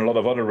course, he won a lot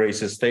of other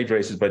races, stage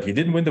races, but he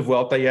didn't win the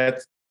Vuelta yet,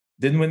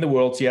 didn't win the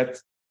Worlds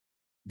yet,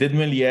 didn't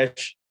win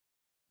Liège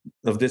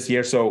of this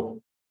year.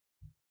 So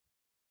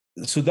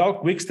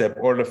Soudal Quickstep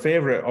or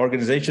Lefebvre,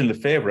 organization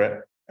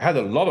Lefebvre, had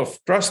a lot of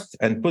trust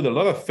and put a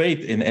lot of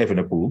faith in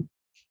Evenepoel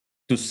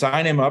to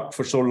sign him up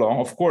for so long.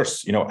 Of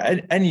course,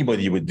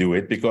 anybody would do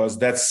it because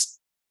that's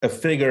a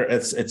figure,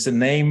 it's a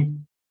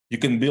name you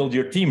can build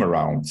your team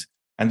around.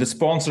 And the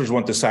sponsors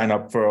want to sign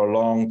up for a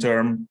long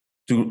term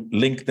to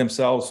link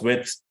themselves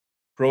with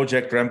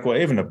Project Remco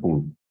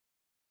Evenepoel.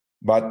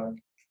 But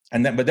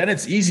then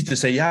it's easy to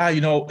say,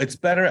 it's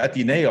better at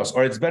Ineos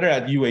or it's better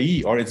at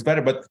UAE or it's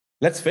better. But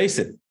let's face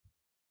it,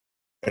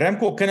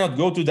 Remco cannot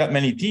go to that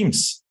many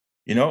teams.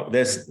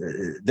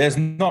 There's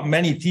not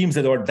many teams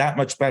that are that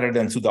much better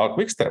than Soudal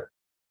Quickstep.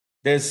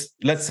 There's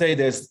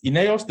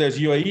Ineos, there's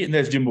UAE, and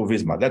there's Jumbo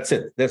Visma. That's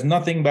it. There's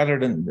nothing better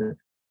than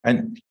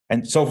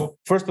and so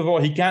first of all,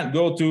 he can't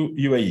go to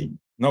UAE.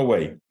 No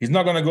way. He's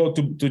not going to go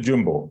to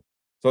Jumbo.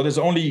 So there's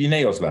only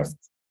Ineos left.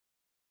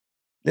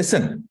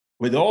 Listen,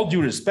 with all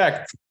due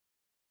respect,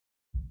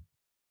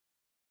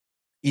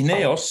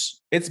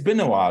 Ineos, it's been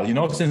a while,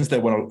 since they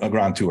won a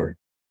Grand Tour.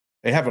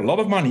 They have a lot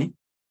of money,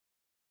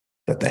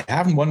 but they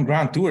haven't won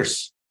Grand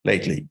Tours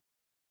lately.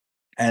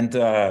 And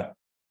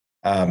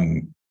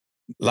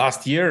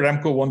last year,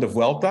 Remco won the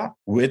Vuelta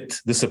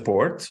with the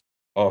support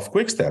of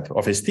Quickstep,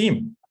 of his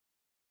team.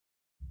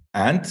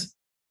 And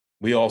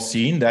we all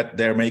seen that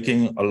they're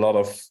making a lot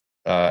of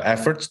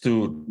efforts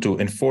to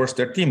enforce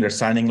their team. They're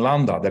signing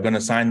Landa. They're going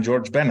to sign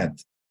George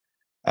Bennett.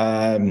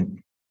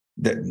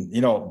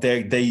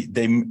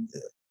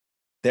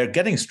 They're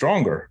getting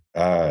stronger.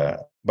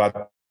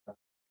 But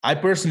I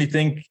personally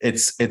think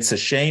it's a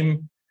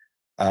shame.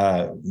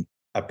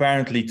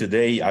 Apparently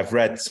today, I've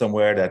read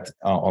somewhere that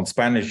on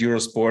Spanish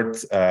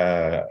Eurosport,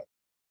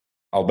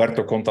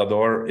 Alberto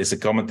Contador is a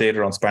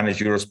commentator on Spanish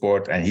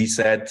Eurosport, and he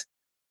said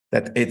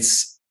that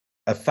it's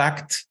a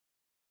fact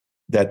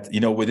that,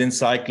 within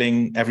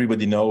cycling,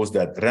 everybody knows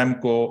that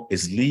Remco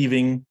is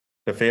leaving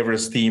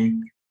Lefebvre's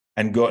team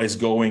and is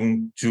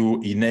going to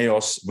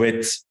Ineos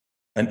with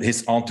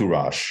his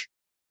entourage,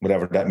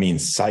 whatever that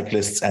means,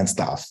 cyclists and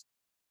staff.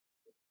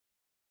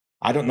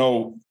 I don't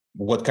know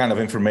what kind of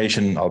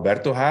information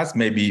Alberto has,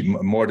 maybe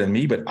more than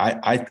me, but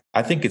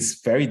I think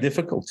it's very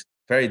difficult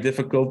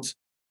to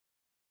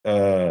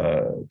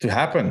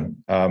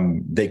happen.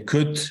 They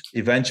could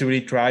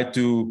eventually try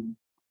to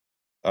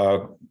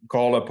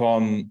call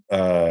upon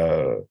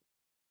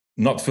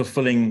not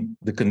fulfilling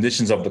the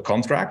conditions of the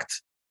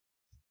contract.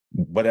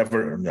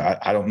 Whatever,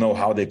 I don't know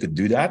how they could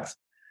do that.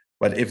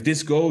 But if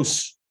this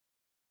goes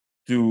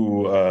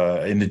to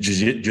in the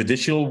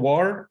judicial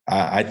war,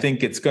 I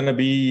think it's going to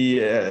be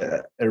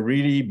a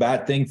really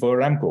bad thing for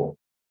Remco.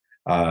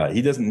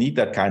 He doesn't need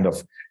that kind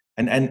of.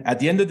 And at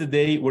the end of the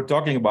day, we're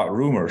talking about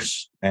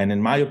rumors. And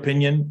in my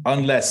opinion,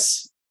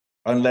 unless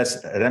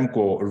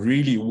Remco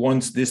really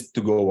wants this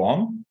to go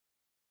on,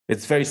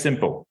 it's very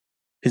simple.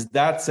 His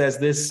dad says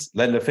this,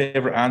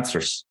 Lefebvre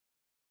answers.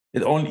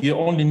 You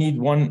only need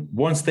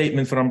one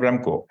statement from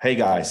Remco. Hey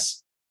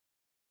guys,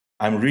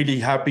 I'm really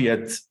happy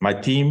at my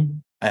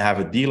team. I have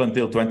a deal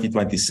until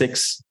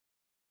 2026.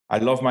 I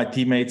love my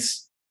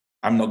teammates.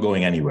 I'm not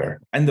going anywhere.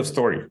 End of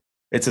story.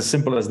 It's as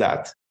simple as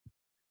that.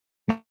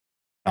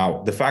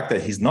 Now, the fact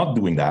that he's not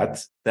doing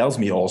that tells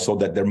me also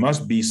that there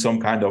must be some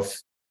kind of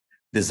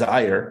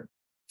desire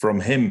from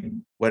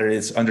him, whether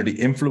it's under the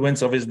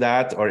influence of his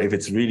dad or if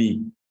it's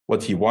really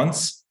what he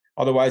wants.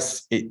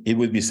 Otherwise, it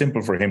would be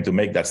simple for him to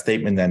make that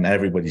statement and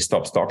everybody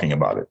stops talking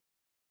about it.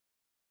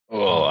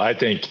 Well, I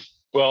think,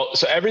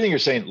 so everything you're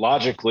saying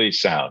logically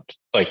sound.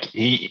 Like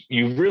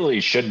you really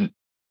shouldn't,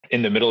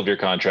 in the middle of your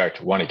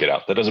contract, want to get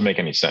out. That doesn't make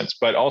any sense.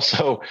 But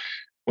also,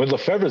 when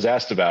Lefebvre's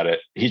asked about it,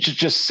 he should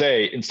just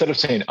say, instead of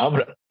saying,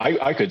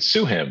 I could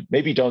sue him,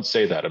 maybe don't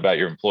say that about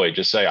your employee.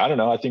 Just say, I don't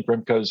know, I think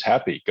Remco's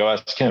happy. Go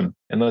ask him.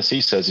 Unless he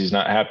says he's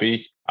not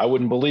happy, I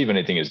wouldn't believe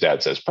anything his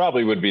dad says.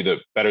 Probably would be the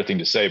better thing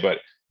to say. But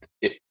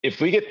if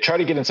we try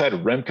to get inside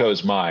of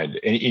Remco's mind,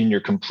 and you're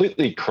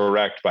completely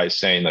correct by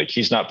saying, like,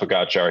 he's not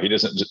Pogacar, he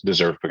doesn't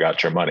deserve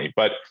Pogacar money.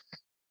 But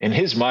in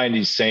his mind,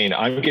 he's saying,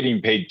 I'm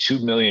getting paid 2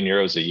 million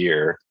euros a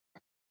year.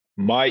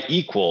 My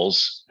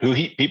equals,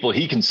 people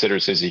he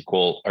considers his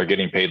equal, are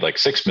getting paid like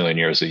 6 million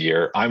euros a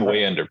year. I'm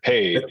way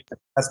underpaid.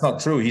 That's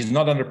not true. He's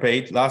not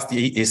underpaid. Last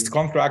year, his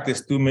contract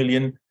is 2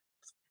 million,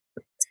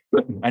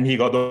 and he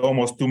got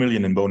almost 2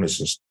 million in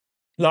bonuses.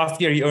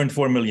 Last year, he earned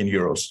 4 million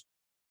euros.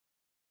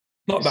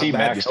 Not that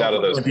bad. Maxed out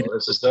of those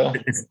bonuses, though.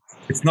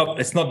 It's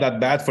not that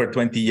bad for a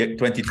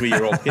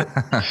 23-year-old kid.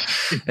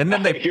 And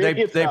then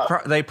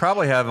they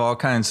probably have all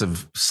kinds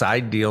of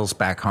side deals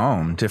back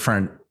home,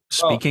 different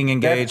speaking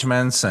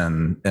engagements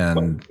and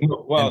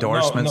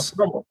endorsements.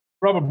 No,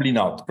 probably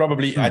not.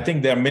 Probably, I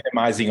think they're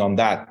minimizing on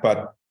that.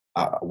 But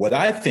what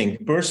I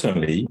think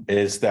personally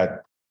is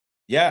that,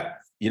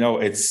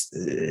 it's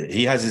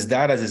he has his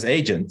dad as his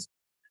agent,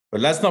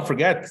 but let's not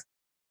forget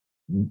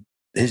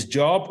his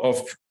job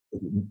of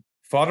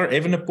Father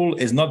Evenepoel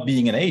is not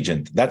being an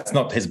agent. That's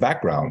not his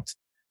background.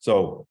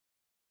 So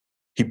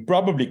he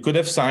probably could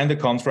have signed a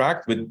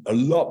contract with a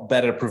lot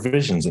better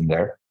provisions in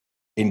there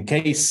in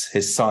case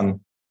his son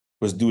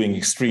was doing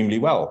extremely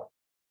well.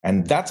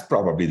 And that's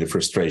probably the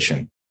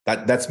frustration.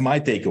 That's my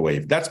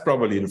takeaway. That's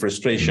probably the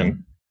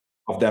frustration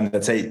of them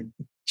that say,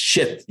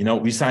 shit,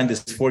 we signed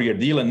this 4-year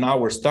deal and now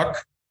we're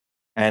stuck.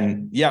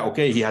 And he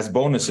has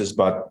bonuses,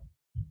 but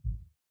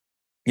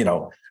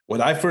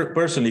what I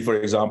personally, for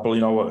example,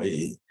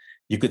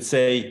 you could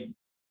say,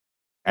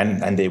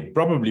 and they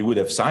probably would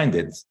have signed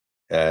it.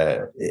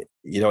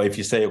 If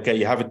you say, okay,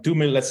 you have a 2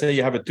 million, let's say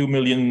you have a 2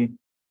 million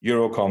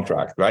euro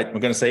contract, right? We're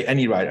going to say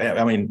any rider.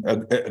 I mean,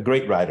 a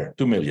great rider,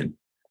 2 million,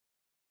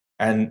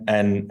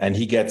 and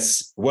he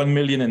gets 1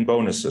 million in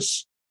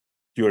bonuses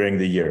during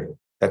the year.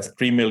 That's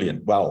 3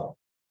 million. Well,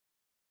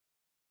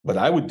 what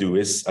I would do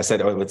is,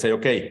 I would say,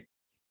 okay,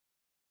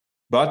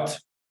 but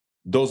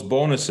those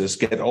bonuses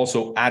get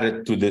also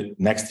added to the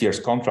next year's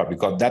contract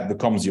because that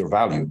becomes your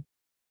value.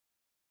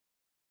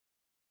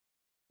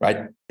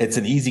 Right? It's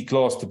an easy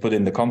clause to put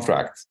in the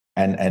contract.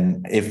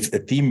 And if a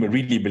team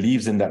really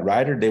believes in that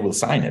rider, they will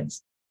sign it.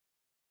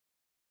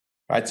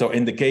 Right? So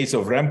in the case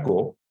of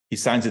Remco, he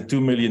signs a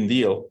 2 million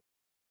deal.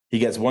 He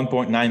gets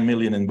 1.9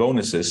 million in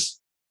bonuses.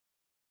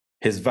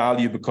 His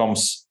value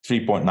becomes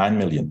 3.9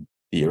 million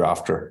the year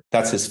after.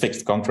 That's his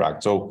fixed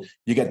contract. So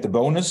you get the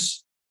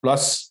bonus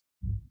plus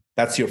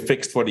that's your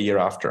fixed for the year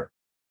after.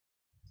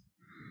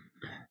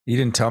 You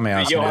didn't tell me I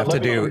was going to have to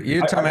do. You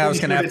didn't tell me I was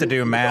going to have to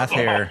do math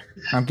here.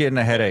 I'm getting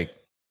a headache.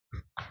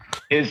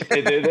 This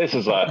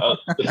is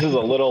a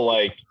little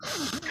like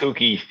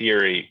kooky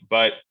theory,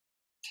 but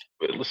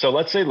so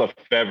let's say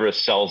Lefebvre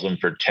sells him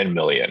for 10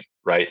 million,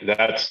 right?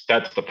 That's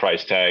the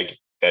price tag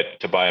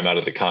to buy him out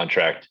of the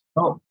contract.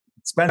 Oh,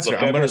 Spencer,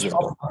 I'm going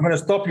to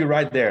stop you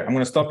right there.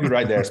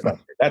 Spencer.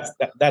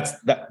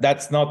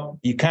 That's not.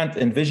 You can't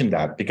envision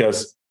that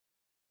because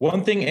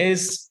one thing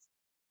is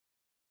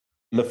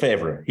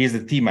Lefebvre. He's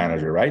the team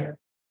manager, right?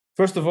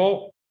 First of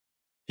all,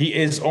 he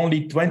is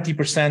only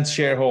 20%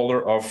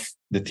 shareholder of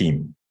the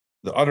team.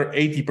 The other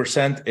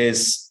 80%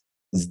 is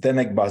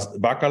Zdeněk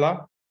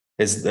Bakala,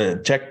 is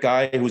the Czech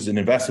guy who's been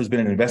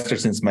an investor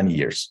since many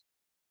years.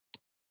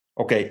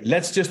 Okay,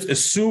 let's just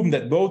assume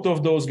that both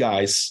of those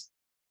guys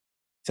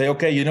say,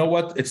 okay, you know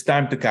what? It's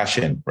time to cash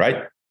in,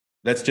 right?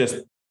 Let's just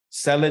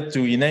sell it to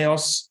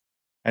Ineos.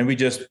 And we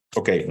just,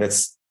 okay,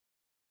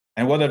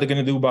 and what are they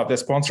going to do about their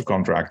sponsor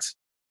contracts?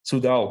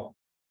 Soudal,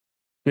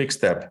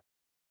 Quickstep,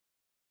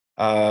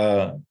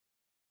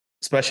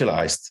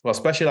 Specialized. Well,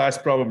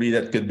 Specialized, probably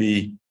that could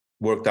be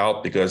worked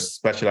out because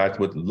Specialized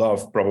would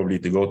love probably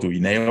to go to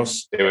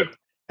Ineos. They would.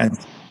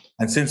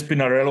 And since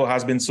Pinarello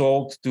has been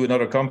sold to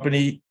another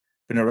company,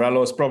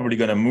 Pinarello is probably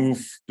going to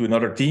move to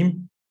another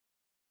team,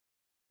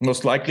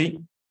 most likely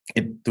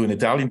to an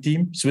Italian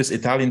team,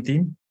 Swiss-Italian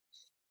team.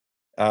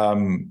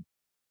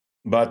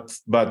 But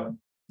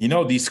you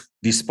know, these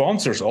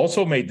sponsors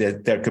also made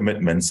their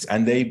commitments,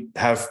 and they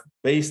have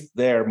based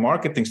their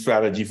marketing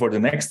strategy for the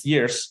next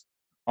years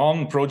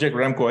on Project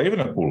Remco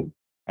Evenepoel.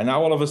 And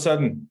now all of a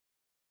sudden,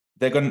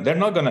 they're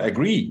not going to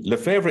agree.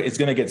 Lefevre is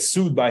going to get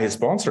sued by his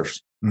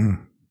sponsors.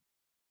 Mm.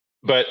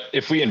 But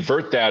if we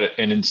invert that,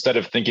 and instead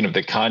of thinking of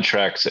the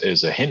contracts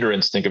as a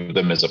hindrance, think of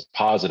them as a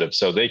positive.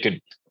 So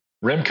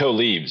Remco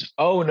leaves.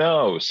 Oh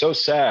no, so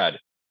sad.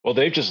 Well,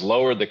 they've just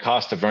lowered the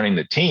cost of running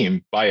the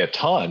team by a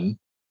ton.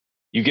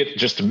 You get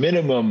just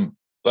minimum,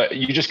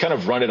 you just kind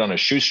of run it on a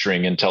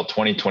shoestring until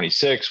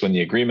 2026 when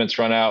the agreements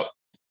run out.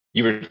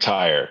 You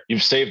retire.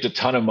 You've saved a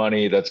ton of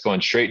money that's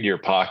going straight into your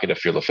pocket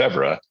if you're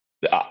Lefevre.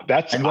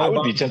 I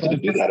would be tempted to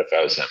do that if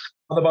I was him.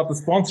 What about the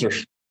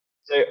sponsors?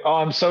 Say, oh,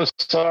 I'm so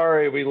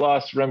sorry we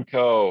lost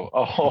Remco.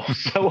 Oh,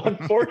 so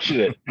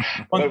unfortunate.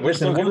 But we're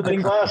still winning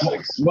the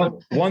classics.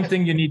 One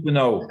thing you need to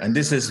know, and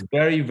this is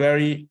very,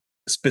 very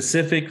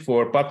specific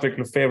for Patrick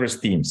Lefevre's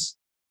teams.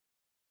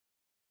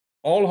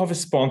 All of his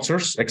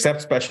sponsors,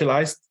 except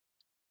Specialized,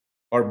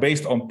 are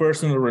based on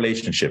personal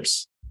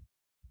relationships.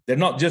 They're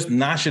not just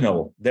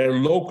national; they're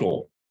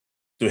local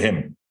to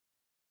him.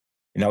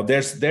 You know,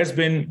 there's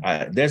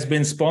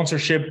been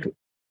sponsorship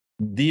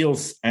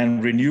deals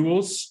and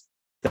renewals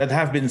that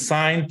have been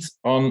signed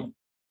on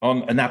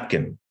a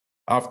napkin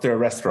after a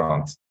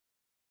restaurant.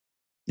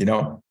 You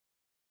know,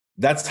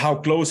 that's how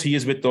close he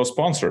is with those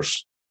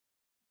sponsors.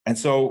 And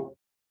so,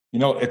 you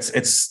know,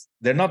 it's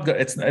not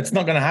going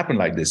to happen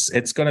like this.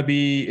 It's going to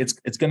be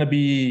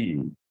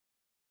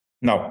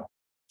no.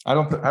 I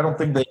don't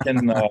think they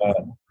can.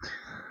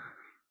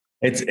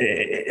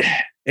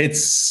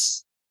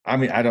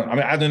 I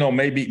don't know.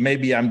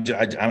 Maybe I'm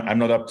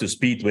not up to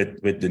speed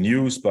with the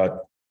news,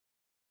 but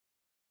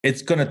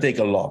it's going to take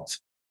a lot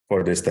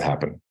for this to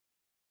happen.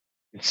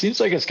 It seems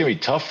like it's going to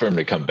be tough for him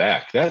to come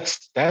back. That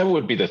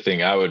would be the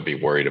thing I would be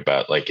worried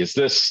about. Like,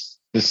 this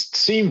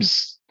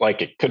seems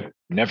like it could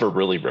never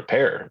really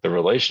repair the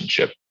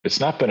relationship. It's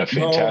not been a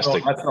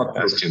fantastic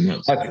past 2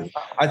 months. I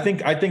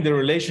think the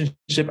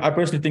relationship. I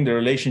personally think the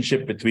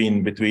relationship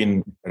between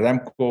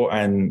Remco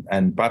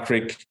and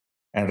Patrick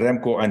and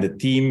Remco and the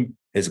team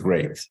is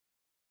great.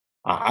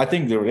 I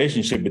think the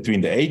relationship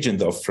between the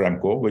agent of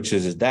Remco, which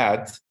is his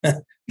dad,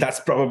 that's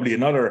probably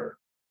another,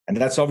 and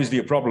that's obviously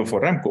a problem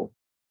for Remco.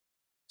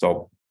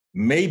 So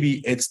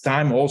maybe it's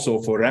time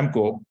also for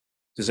Remco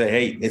to say,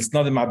 hey, it's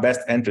not in my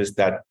best interest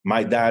that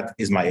my dad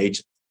is my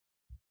agent.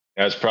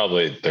 That's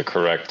probably the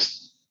correct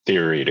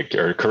theory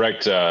or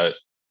correct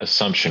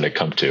assumption to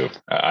come to.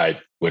 I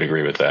would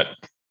agree with that.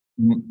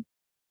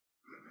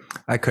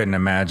 I couldn't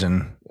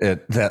imagine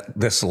it that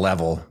this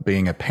level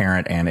being a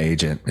parent and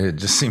agent. It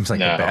just seems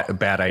like a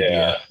bad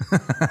idea.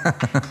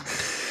 Yeah.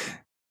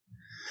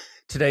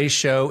 Today's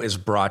show is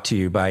brought to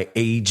you by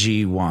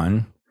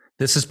AG1.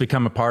 This has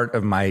become a part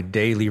of my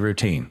daily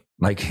routine.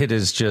 Like, it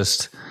is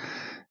just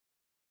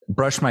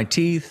brush my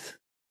teeth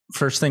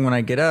first thing when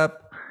I get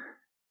up.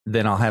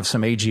 Then I'll have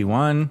some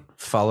AG1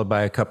 followed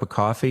by a cup of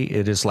coffee.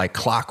 It is like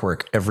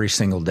clockwork every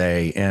single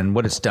day. And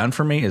what it's done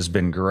for me has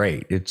been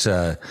great. It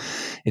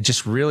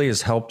just really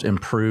has helped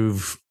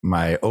improve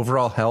my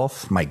overall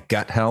health, my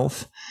gut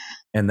health.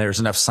 And there's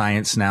enough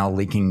science now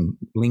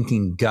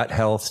linking gut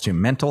health to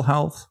mental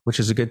health, which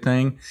is a good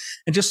thing.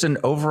 And just an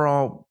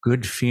overall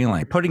good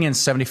feeling. Putting in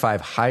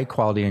 75 high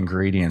quality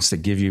ingredients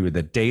that give you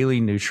the daily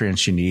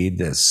nutrients you need,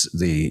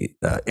 the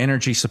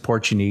energy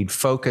support you need,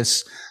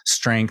 focus,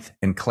 strength,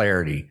 and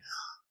clarity,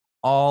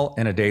 all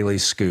in a daily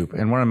scoop.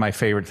 And one of my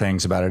favorite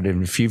things about it,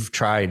 and if you've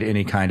tried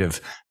any kind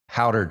of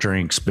powder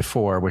drinks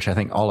before, which I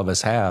think all of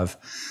us have,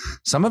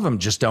 some of them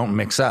just don't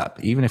mix up.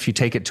 Even if you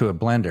take it to a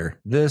blender,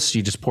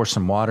 you just pour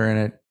some water in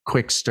it,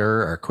 quick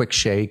stir or quick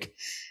shake,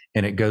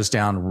 and it goes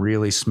down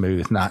really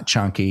smooth, not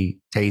chunky,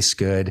 tastes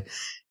good.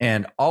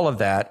 And all of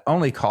that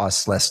only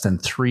costs less than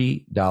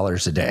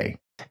 $3 a day.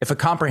 If a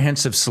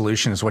comprehensive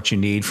solution is what you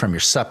need from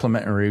your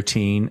supplement and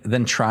routine,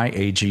 then try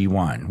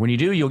AG1. When you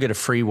do, you'll get a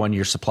free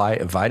 1-year supply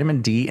of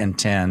vitamin D and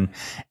 10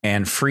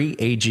 and free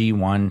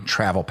AG1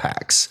 travel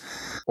packs.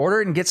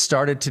 Order it and get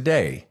started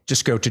today.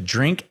 Just go to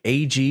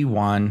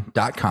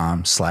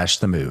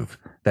drinkag1.com/themove.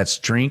 That's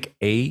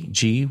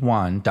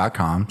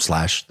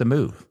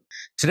drinkag1.com/themove.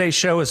 Today's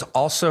show is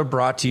also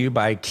brought to you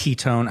by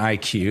Ketone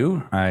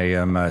IQ. I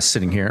am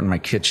sitting here in my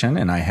kitchen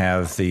and I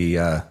have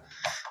the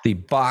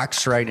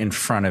box right in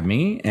front of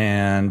me.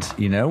 And,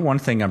 you know, one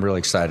thing I'm really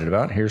excited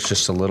about, here's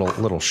just a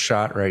little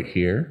shot right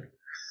here.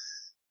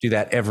 do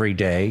that every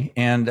day.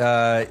 And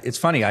it's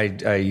funny.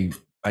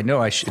 I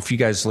know if you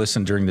guys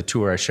listened during the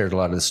tour, I shared a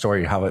lot of the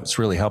story, how it's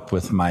really helped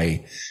with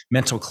my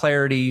mental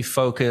clarity,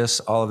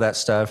 focus, all of that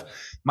stuff.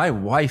 My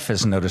wife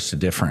has noticed a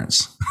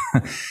difference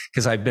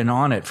because I've been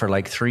on it for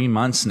like 3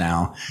 months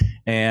now,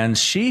 and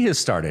she has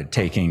started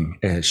taking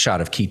a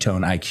shot of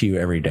ketone IQ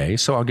every day.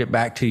 So I'll get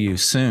back to you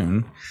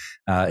soon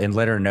and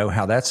let her know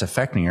how that's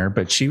affecting her.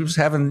 But she was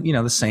having,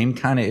 the same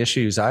kind of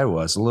issues I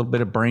was, a little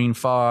bit of brain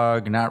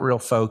fog, not real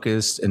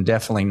focused, and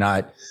definitely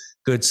not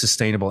good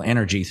sustainable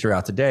energy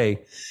throughout the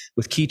day.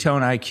 With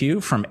ketone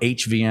IQ from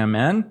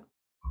HVMN,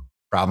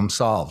 problem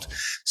solved.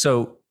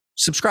 So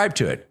subscribe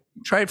to it.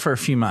 Try it for a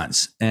few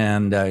months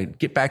and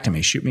get back to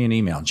me. Shoot me an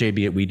email,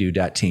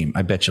 jb@wedo.team.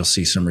 I bet you'll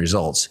see some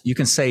results. You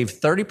can save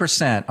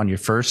 30% on your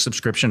first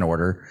subscription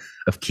order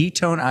of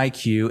ketone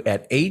IQ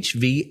at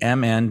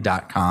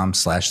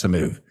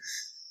hvmn.com/themove.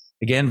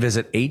 Again,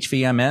 visit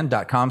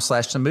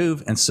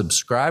hvmn.com/themove and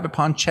subscribe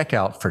upon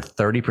checkout for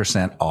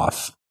 30%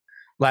 off.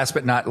 Last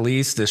but not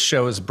least, this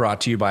show is brought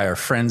to you by our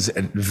friends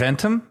at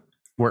Ventum.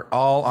 We're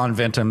all on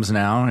Ventums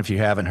now. If you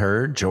haven't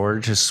heard,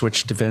 George has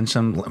switched to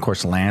Ventum. Of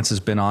course, Lance has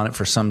been on it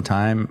for some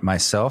time.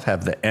 Myself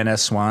have the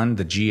NS1,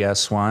 the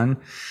GS1.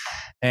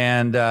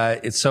 And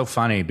it's so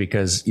funny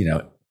because,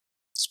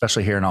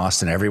 especially here in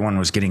Austin, everyone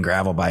was getting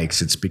gravel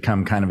bikes. It's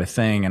become kind of a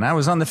thing. And I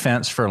was on the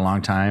fence for a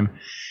long time.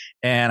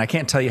 And I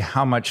can't tell you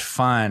how much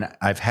fun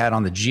I've had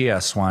on the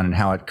GS1 and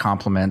how it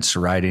complements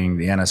riding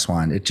the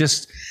NS1.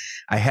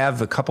 I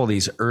have a couple of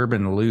these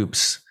urban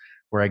loops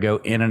where I go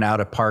in and out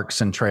of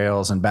parks and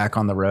trails and back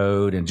on the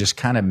road and just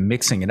kind of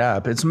mixing it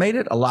up. It's made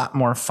it a lot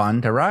more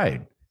fun to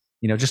ride,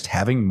 just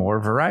having more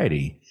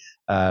variety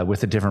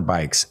with the different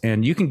bikes.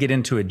 And you can get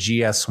into a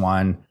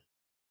GS1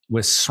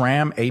 with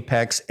SRAM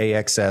Apex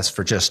AXS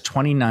for just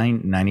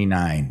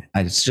 $29.99.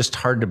 It's just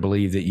hard to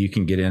believe that you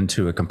can get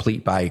into a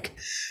complete bike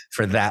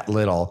for that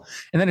little.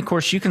 And then, of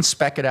course, you can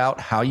spec it out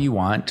how you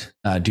want,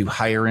 do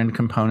higher end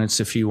components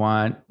if you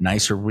want,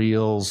 nicer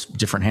wheels,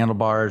 different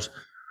handlebars,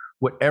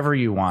 whatever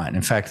you want.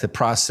 In fact, the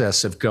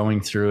process of going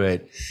through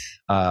it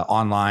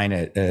online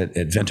at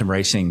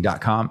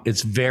ventumracing.com,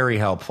 it's very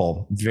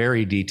helpful,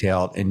 very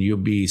detailed, and you'll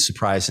be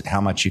surprised at how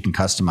much you can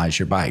customize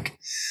your bike.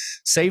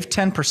 Save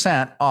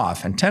 10%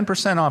 off, and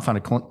 10% off on a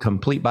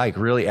complete bike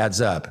really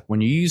adds up when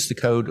you use the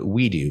code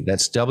WEDO.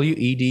 That's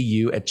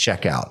WEDU at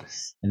checkout.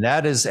 And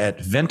that is at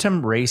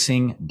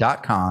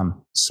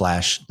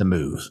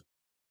ventumracing.com/themove.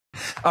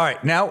 All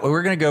right, now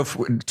we're going to go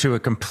to a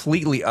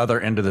completely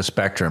other end of the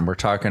spectrum. We're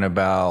talking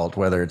about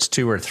whether it's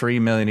 2 or 3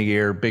 million a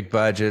year, big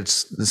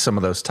budgets, some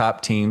of those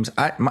top teams.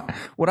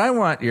 What I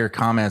want your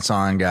comments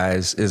on,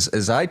 guys,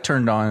 is I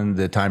turned on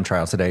the time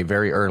trial today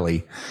very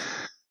early.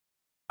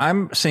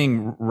 I'm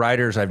seeing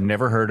riders I've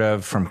never heard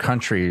of from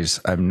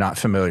countries I'm not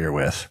familiar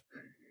with,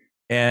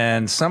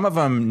 and some of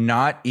them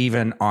not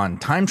even on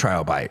time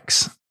trial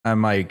bikes.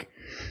 I'm like,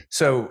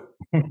 so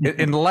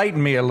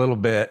enlighten me a little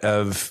bit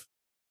of,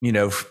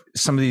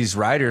 some of these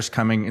riders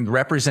coming and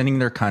representing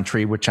their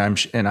country, which I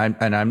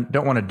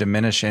don't want to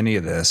diminish any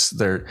of this.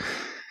 They're,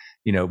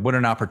 what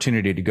an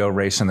opportunity to go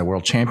race in the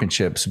world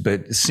championships,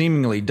 but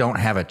seemingly don't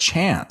have a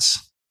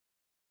chance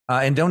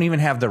and don't even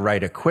have the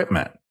right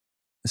equipment.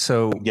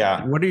 So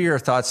yeah, what are your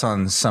thoughts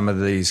on some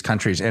of these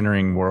countries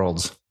entering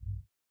worlds?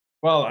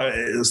 Well,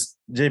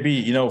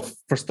 JB,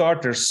 for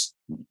starters,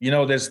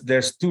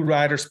 there's 2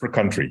 riders per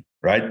country,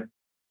 right?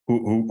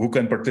 Who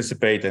can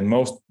participate, and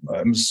most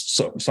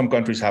some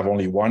countries have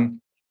only 1.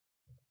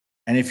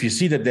 And if you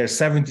see that there's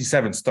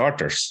 77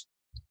 starters,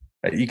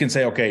 you can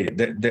say, okay,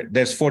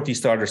 there's 40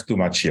 starters too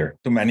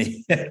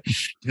many,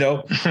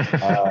 But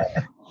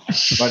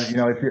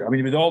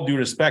with all due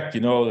respect,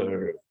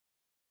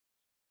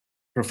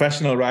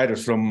 professional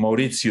riders from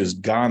Mauritius,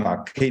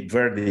 Ghana, Cape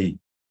Verde.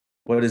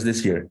 What is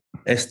this here?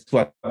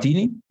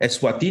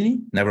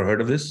 Eswatini? Never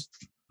heard of this.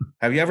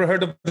 Have you ever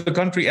heard of the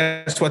country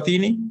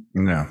Eswatini?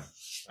 No.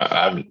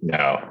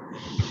 No.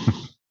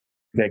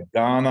 The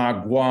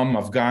Ghana, Guam,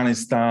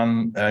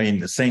 Afghanistan,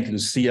 St.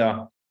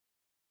 Lucia,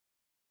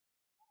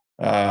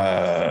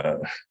 the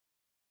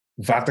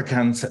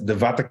Vatican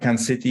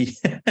City.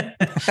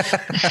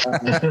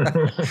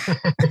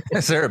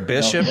 Is there a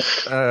bishop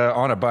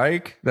on a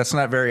bike? That's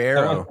not very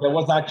aero.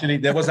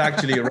 There was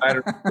actually a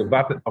rider of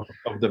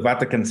the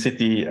Vatican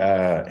City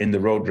in the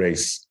road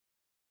race,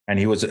 and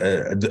he was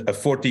a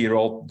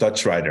 40-year-old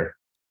Dutch rider.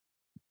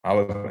 I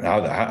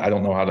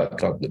don't know how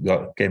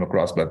that came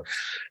across, but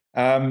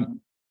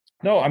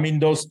no,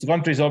 those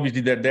countries,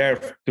 obviously they're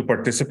there to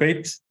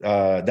participate.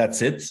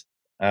 That's it.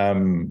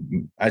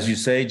 As you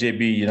say,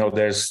 JB,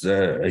 there's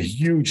a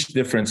huge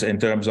difference in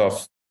terms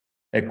of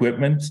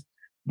equipment.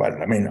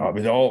 But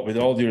with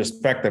all due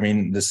respect,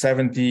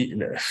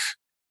 the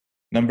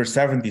number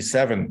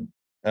 77.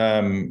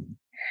 How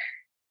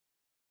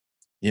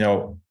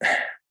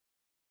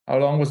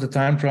long was the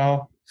time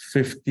trial?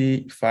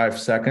 55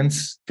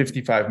 seconds,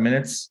 55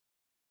 minutes.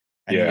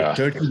 And yeah,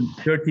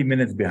 30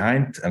 minutes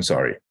behind. I'm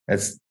sorry.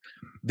 This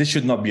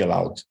should not be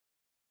allowed.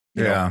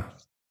 Yeah.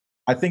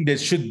 I think there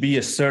should be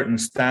a certain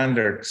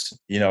standard,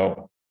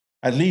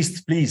 at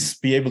least please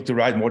be able to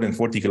ride more than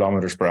 40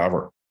 kilometers per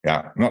hour.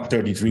 Yeah, not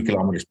 33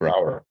 kilometers per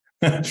hour.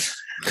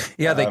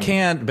 Yeah, they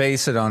can't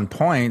base it on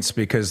points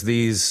because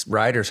these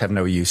riders have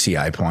no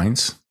UCI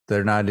points.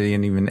 They're not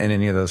even in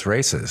any of those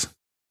races.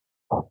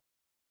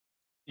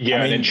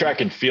 Yeah, and in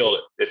track and field,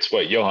 it's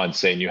what Johan's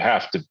saying. You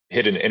have to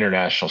hit an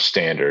international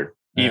standard.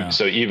 Yeah.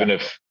 So even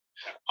if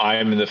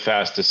I'm the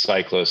fastest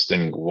cyclist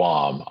in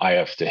Guam, I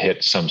have to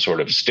hit some sort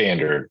of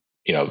standard.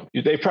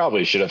 They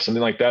probably should have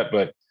something like that,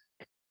 but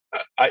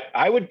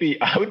I would be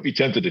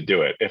tempted to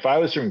do it. If I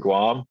was from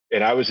Guam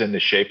and I was in the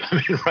shape I'm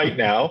in right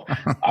now,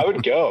 I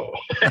would go.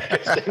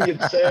 Then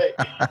you'd say,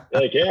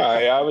 like, yeah,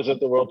 I was at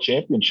the World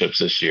Championships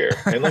this year.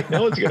 And like,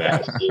 no one's going to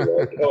ask you,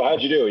 like, oh,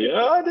 how'd you do?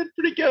 I did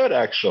pretty good,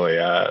 actually.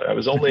 I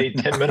was only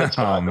 10 minutes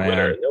behind the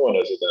winner. No one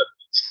knows what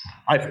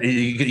that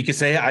means. You could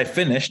say I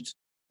finished.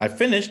 I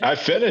finished.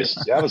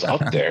 Yeah, I was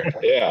up there.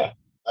 Yeah.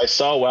 I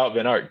saw Wout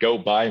van Aert go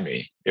by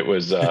me. It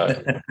was,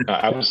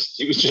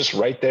 he was just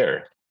right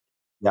there.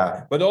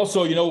 Yeah, but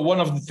also, one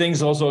of the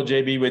things also,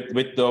 JB,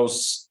 with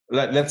those,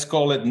 let's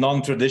call it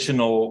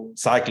non-traditional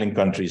cycling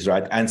countries,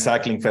 right, and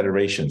cycling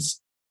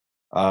federations,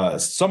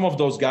 some of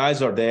those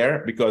guys are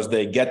there because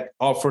they get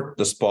offered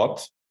the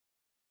spot,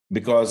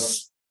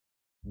 because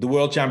the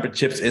World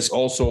Championships is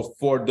also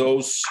for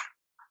those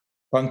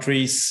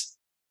countries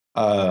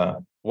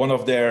one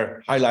of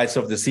their highlights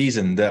of the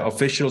season. The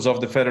officials of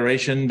the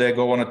federation, they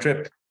go on a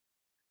trip,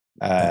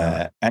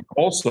 and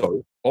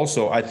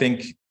also I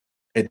think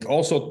it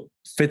also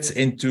fits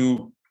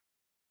into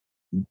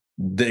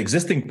the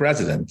existing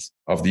president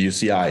of the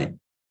UCI,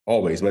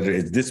 always, whether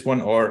it's this one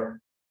or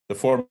the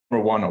former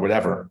one or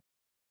whatever.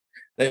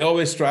 They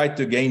always try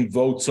to gain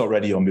votes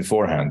already on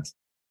beforehand,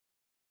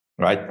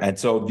 right? And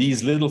so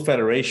these little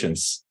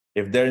federations,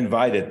 if they're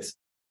invited,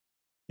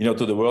 to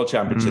the World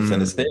Championships,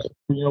 and they say,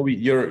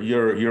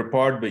 you're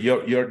part, but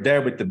you're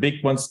there with the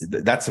big ones.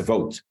 That's a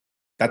vote.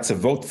 That's a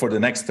vote for the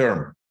next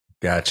term.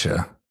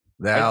 Gotcha.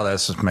 Now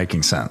that's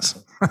making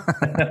sense. All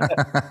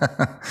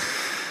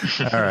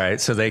right,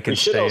 so they can. We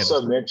should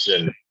also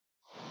mention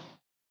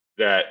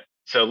that.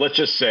 So let's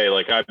just say,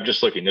 like, I'm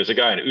just looking. There's a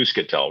guy in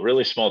Euskaltel,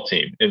 really small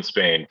team in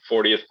Spain,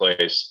 40th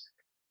place,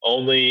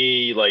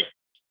 only like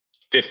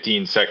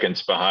 15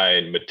 seconds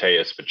behind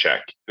Mateusz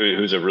Bacek,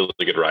 who's a really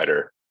good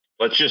rider.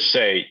 Let's just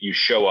say you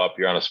show up,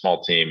 you're on a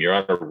small team, you're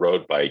on a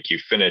road bike, you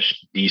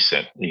finish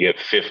decent, you get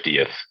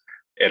 50th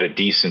at a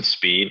decent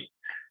speed.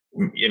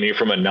 You're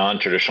from a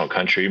non-traditional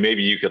country,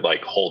 maybe you could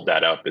like hold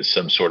that up as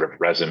some sort of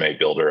resume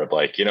builder of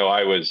like,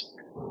 I was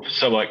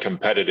somewhat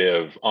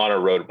competitive on a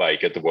road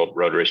bike at the World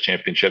Road Race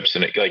Championships,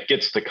 and it like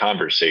gets the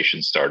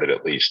conversation started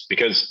at least.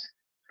 Because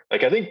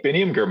like I think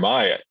Biniam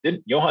Girmay,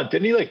 Johan,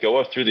 didn't he like go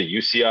up through the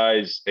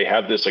UCIs? They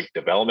have this like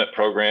development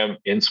program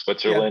in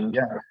Switzerland.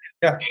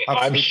 Yeah.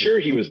 I'm sure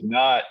he was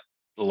not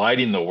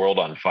lighting the world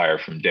on fire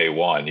from day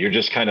one. You're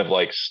just kind of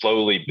like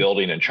slowly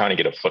building and trying to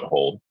get a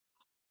foothold.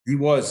 He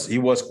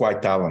was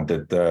quite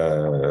talented,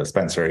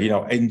 Spencer.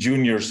 In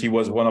juniors, he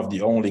was one of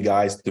the only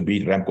guys to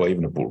beat Remco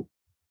Evenepoel,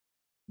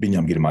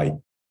 Biniam Girmay.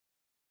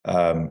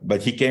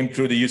 But he came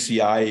through the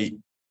UCI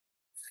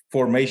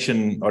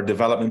formation or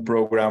development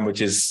program,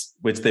 which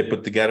they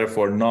put together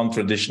for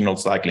non-traditional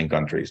cycling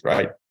countries,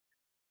 right?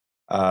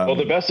 Well,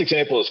 the best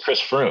example is Chris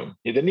Froome.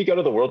 Didn't he go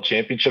to the World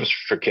Championships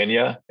for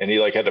Kenya, and he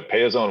like had to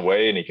pay his own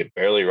way, and he could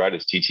barely ride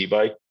his TT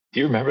bike?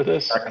 Do you remember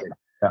this? Exactly.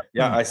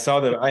 Yeah, I saw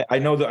that. I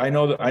know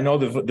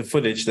the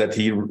footage that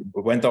he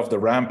went off the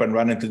ramp and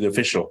ran into the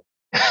official.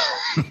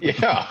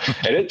 Yeah,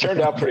 and it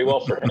turned out pretty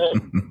well for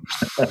him.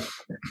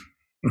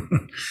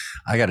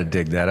 I got to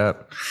dig that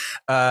up.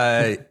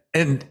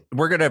 And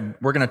we're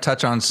gonna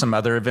touch on some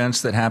other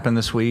events that happened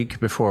this week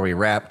before we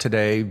wrap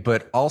today.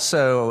 But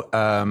also,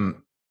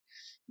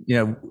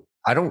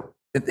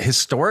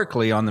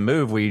 historically on the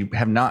move, we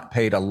have not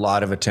paid a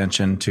lot of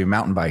attention to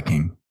mountain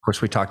biking. Of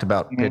course, we talked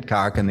about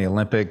Pidcock and the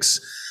Olympics.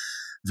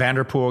 Van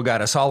der Poel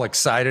got us all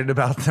excited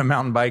about the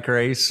mountain bike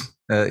race.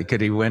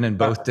 Could he win in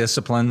both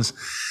disciplines?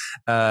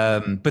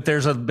 But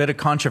there's a bit of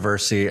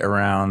controversy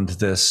around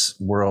this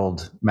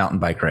world mountain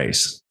bike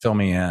race. Fill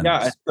me in.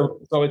 Yeah,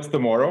 so it's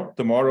tomorrow.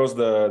 Tomorrow's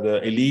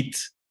the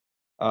elite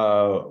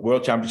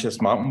World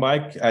Championships mountain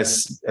bike.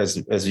 As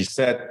you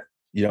said,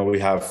 we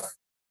have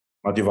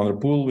Mathieu van der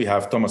Poel, we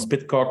have Thomas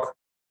Pidcock,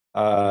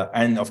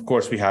 and of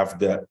course we have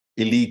the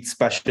elite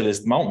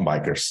specialist mountain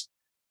bikers.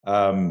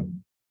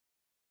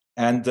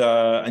 And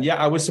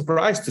I was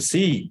surprised to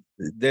see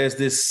there's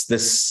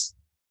this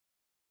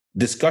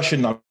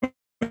discussion. I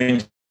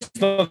mean,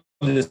 it's not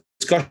a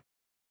discussion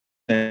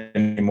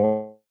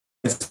anymore.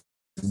 It's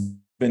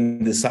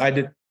been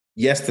decided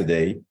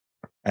yesterday,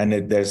 and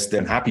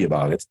they're happy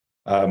about it.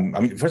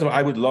 First of all,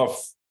 I would love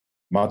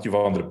Mathieu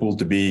van der Poel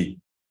to be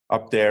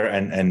up there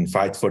and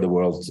fight for the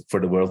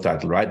world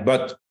title, right?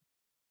 But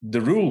the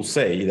rules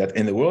say that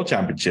in the World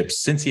Championships,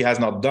 since he has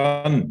not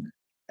done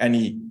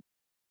any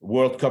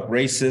World Cup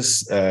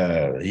races,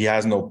 he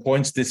has no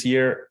points this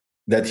year,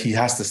 that he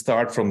has to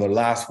start from the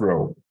last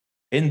row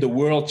in the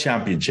World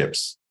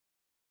Championships.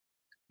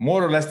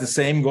 More or less the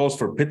same goes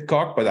for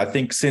Pidcock, but I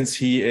think since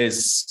he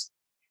is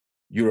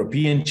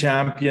European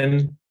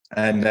champion.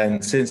 And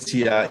then since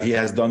he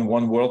has done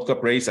one World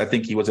Cup race, I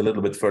think he was a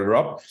little bit further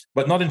up,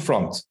 but not in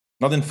front.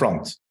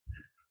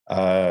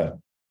 And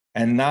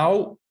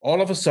now,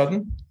 all of a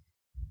sudden,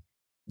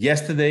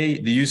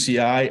 yesterday, the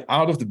UCI,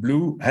 out of the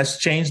blue, has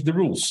changed the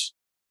rules.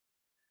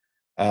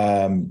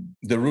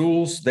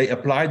 They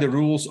apply the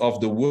rules of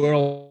the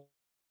World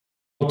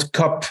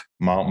Cup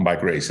mountain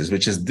bike races,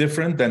 which is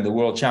different than the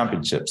World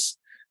Championships.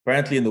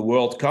 Apparently, in the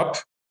World Cup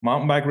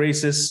mountain bike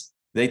races,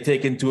 they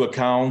take into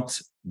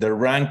account the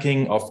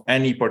ranking of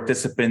any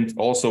participant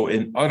also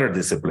in other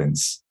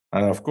disciplines.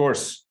 And of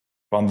course,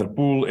 Van der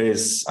Poel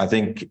is, I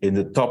think, he's in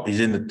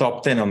the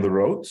top 10 on the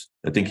road.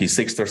 I think he's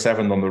 6th or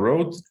 7th on the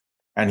road.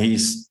 And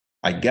he's,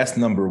 I guess,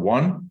 number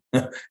 1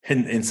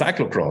 in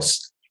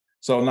cyclocross.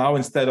 So now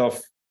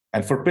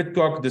and for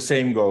Pidcock, the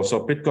same goes. So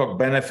Pidcock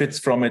benefits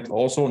from it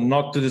also,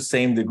 not to the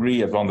same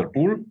degree as Van der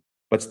Poel,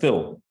 but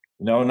still,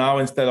 now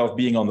instead of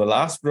being on the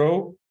last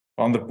row,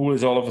 Van der Poel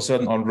is all of a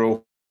sudden on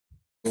row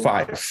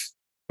 5,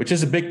 which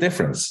is a big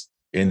difference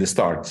in the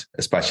start,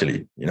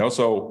 especially,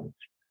 so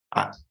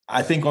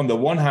I think on the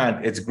one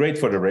hand, it's great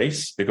for the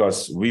race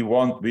because we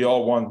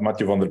all want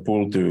Mathieu van der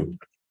Poel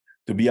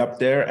to be up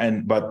there.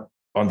 But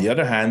on the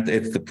other hand,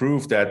 it's the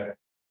proof that,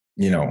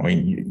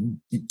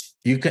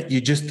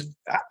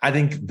 I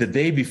think the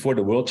day before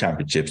the World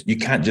Championships, you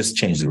can't just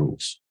change the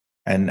rules.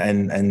 And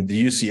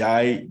the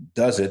UCI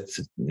does it.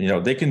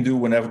 They can do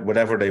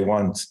whatever they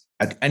want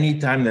at any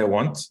time they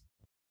want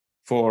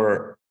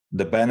for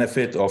the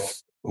benefit of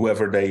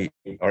whoever they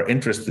are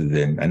interested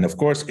in. And of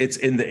course, it's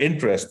in the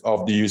interest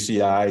of the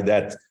UCI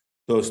that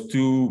those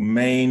two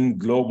main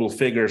global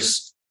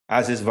figures,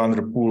 as is Van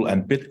der Poel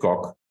and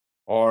Pidcock,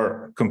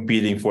 are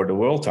competing for the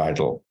world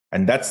title.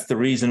 And that's the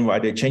reason why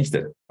they changed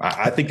it.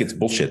 I think it's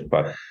bullshit,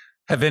 but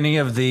have any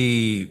of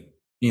the,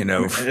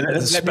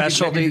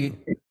 specialty...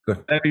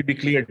 Let me be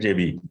clear,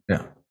 JB.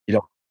 Yeah.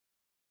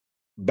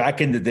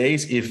 Back in the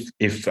days,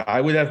 if I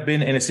would have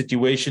been in a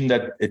situation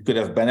that it could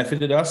have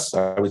benefited us,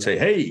 I would say,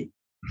 hey,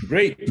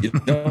 great,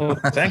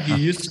 thank you,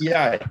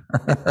 UCI.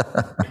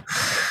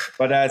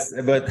 but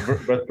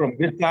from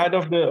this side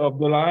of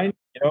the line,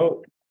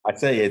 I'd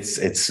say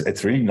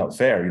it's really not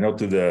fair,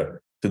 to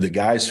the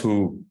guys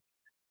who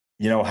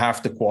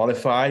have to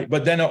qualify.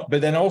 But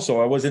then also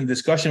I was in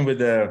discussion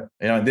with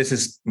and this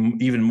is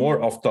even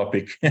more off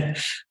topic.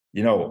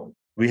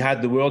 We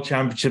had the World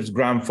Championships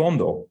Gran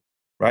Fondo,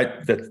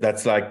 right?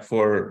 That's like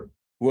for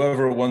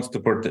whoever wants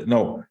to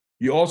no,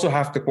 you also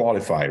have to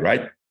qualify,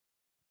 right?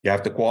 You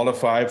have to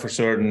qualify for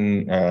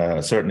certain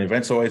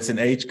events. So it's in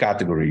age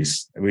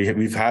categories.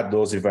 We've had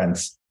those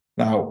events.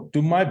 Now,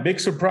 to my big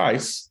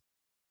surprise,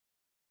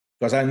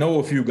 because I know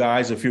a few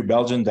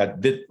Belgians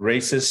that did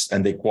races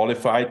and they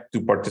qualified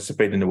to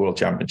participate in the World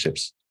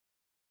Championships.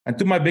 And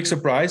to my big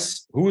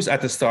surprise, who's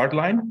at the start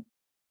line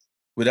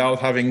without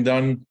having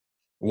done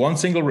one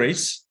single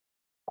race?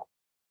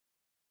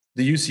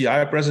 The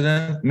UCI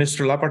president,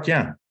 Mr.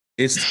 Lapartien,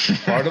 is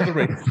part of the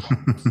race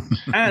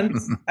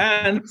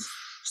and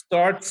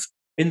starts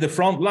in the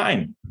front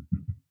line.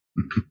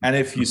 And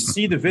if you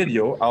see the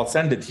video, I'll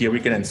send it here,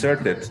 we can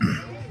insert it.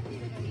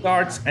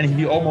 Starts and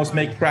he almost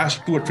crash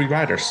 2 or 3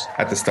 riders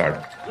at the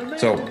start.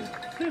 So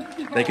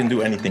they can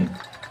do anything.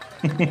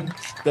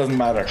 Doesn't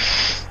matter.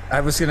 I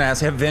was going to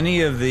ask, have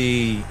any of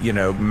the,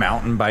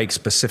 mountain bike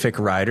specific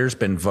riders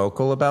been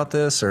vocal about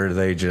this, or are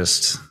they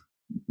just,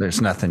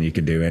 there's nothing you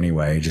can do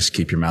anyway, just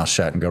keep your mouth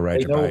shut and go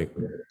ride your bike?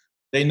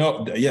 They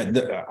know.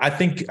 Yeah. I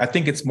think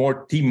it's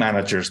more team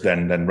managers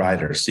than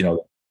riders,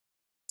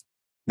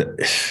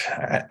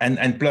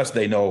 and plus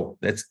they know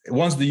that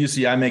once the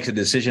UCI makes a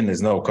decision,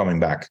 there's no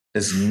coming back.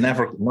 There's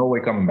never no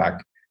way coming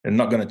back. They're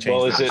not going to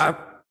change. Well,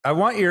 I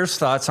want your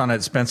thoughts on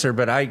it, Spencer,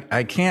 but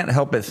I can't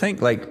help but think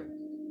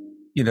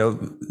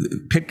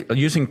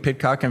using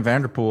Pidcock and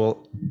Van der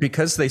Poel,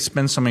 because they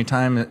spend so much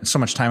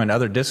time in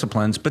other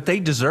disciplines, but they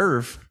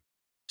deserve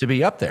to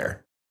be up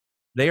there.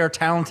 They are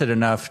talented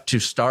enough to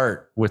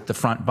start with the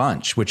front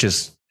bunch, which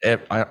is,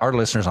 our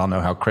listeners all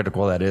know how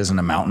critical that is in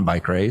a mountain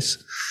bike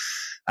race.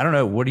 I don't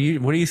know. What do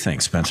you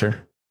think,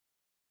 Spencer?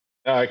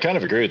 I kind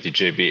of agree with you,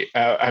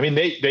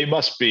 JB. They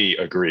must be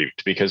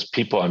aggrieved because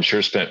people, I'm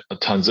sure, spent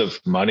tons of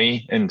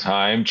money and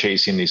time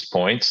chasing these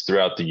points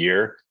throughout the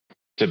year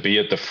to be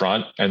at the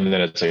front. And then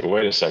it's like,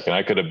 wait a second,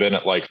 I could have been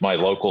at like my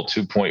local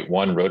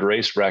 2.1 road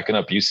race, racking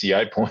up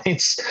UCI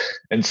points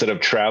instead of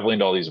traveling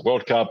to all these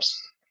World Cups.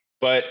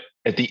 But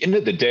at the end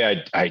of the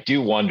day, I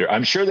do wonder,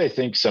 I'm sure they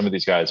think some of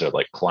these guys are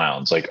like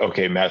clowns, like,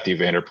 okay, Mathieu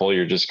van der Poel,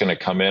 you're just going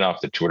to come in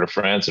off the Tour de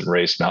France and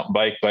race mountain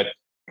bike. But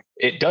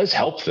it does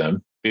help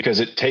them because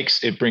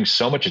it brings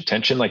so much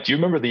attention. Like, do you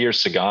remember the year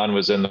Sagan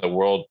was in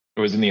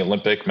the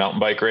Olympic mountain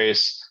bike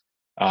race?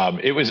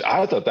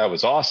 I thought that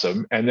was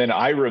awesome. And then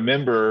I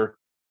remember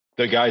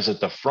the guys at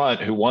the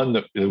front who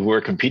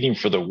were competing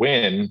for the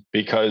win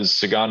because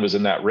Sagan was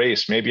in that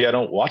race. Maybe I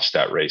don't watch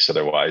that race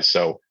otherwise.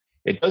 So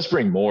it does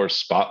bring more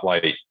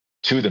spotlight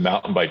to the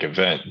mountain bike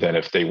event than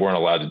if they weren't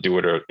allowed to do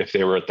it, or if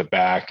they were at the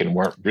back and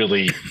weren't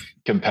really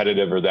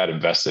competitive or that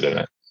invested in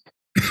it.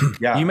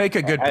 Yeah, you make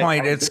a good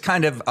point. It's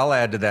kind of, I'll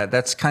add to that.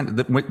 That's kind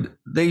of,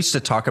 they used to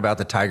talk about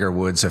the Tiger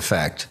Woods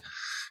effect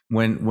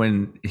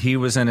when he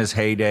was in his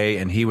heyday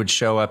and he would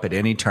show up at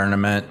any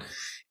tournament,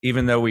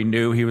 even though we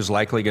knew he was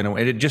likely going to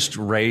win. It just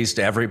raised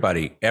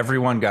everybody.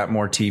 Everyone got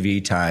more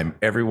TV time.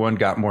 Everyone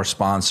got more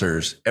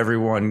sponsors.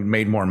 Everyone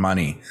made more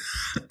money.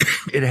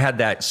 It had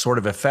that sort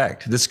of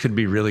effect. This could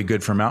be really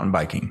good for mountain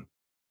biking.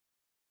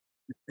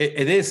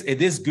 It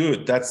is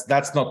good.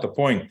 That's not the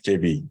point,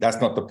 JB.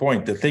 That's not the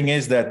point. The thing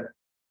is that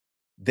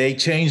they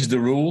changed the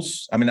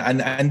rules. I mean,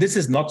 and this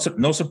is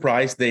no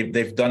surprise.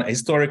 They've done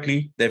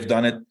historically. They've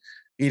done it.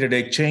 Either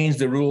they change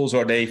the rules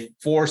or they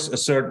force a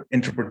certain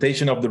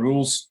interpretation of the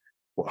rules,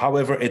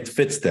 however it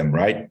fits them,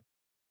 right?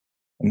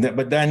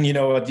 But then, you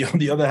know, on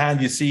the other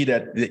hand, you see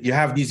that you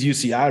have these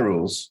UCI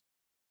rules.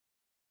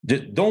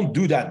 Don't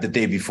do that the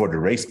day before the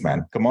race,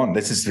 man. Come on,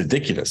 this is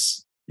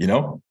ridiculous. You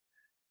know,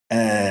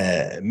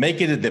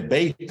 make it a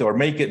debate or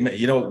make it,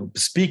 you know,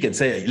 speak and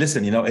say,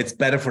 listen, you know, it's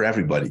better for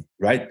everybody,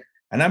 right?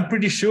 And I'm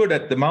pretty sure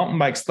that the mountain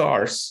bike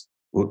stars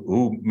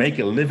who make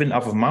a living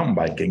off of mountain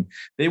biking,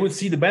 they would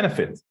see the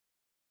benefit,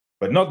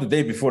 but not the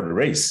day before the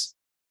race,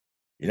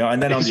 you know.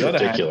 And then on the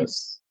other hand,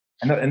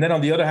 and then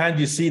on the other hand,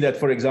 you see that,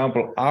 for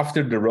example,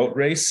 after the road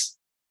race,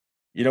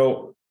 you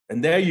know,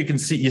 and there you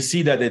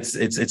see that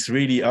it's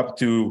really up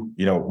to,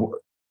 you know,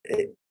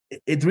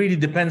 it really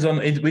depends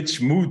on in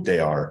which mood they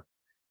are,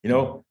 you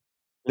know.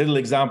 Little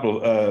example,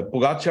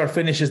 Pogacar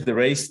finishes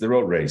the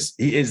road race.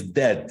 He is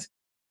dead,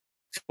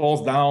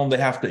 falls down.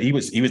 He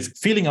was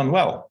feeling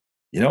unwell,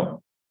 you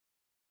know.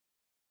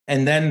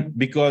 And then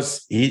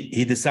because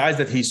he decides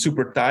that he's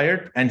super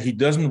tired and he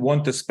doesn't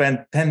want to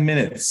spend 10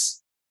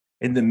 minutes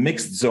in the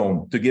mixed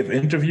zone to give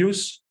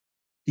interviews,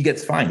 he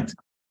gets fined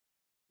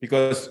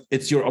because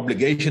it's your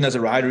obligation as a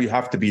rider. You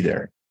have to be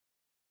there.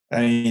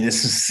 I mean,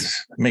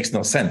 makes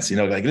no sense. You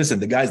know, like,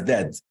 listen, the guy's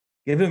dead.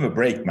 Give him a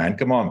break, man.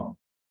 Come on.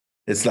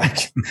 It's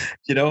like,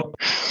 you know,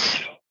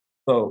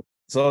 so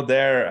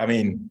there, I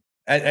mean,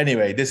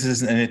 anyway, this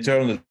is an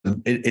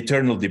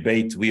eternal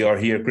debate. We are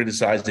here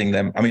criticizing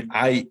them. I mean,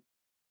 I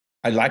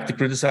like to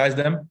criticize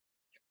them,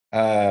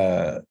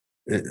 but,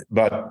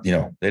 you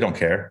know, they don't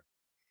care.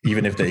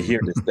 Even if they hear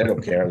this, they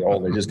don't care at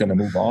all. They're just going to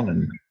move on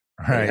and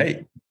right.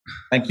 Hey,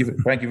 thank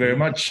you very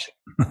much.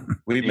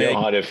 We made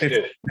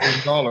 $50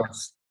 million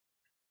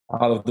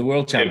out of the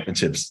World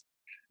Championships.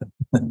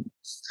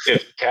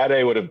 If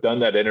Tadej would have done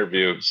that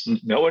interview,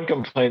 no one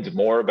complains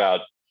more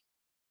about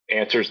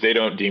answers they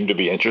don't deem to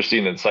be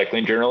interesting than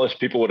cycling journalists.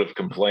 People would have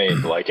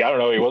complained, like, I don't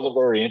know, he wasn't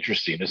very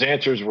interesting. His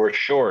answers were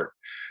short.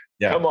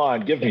 Yeah. Come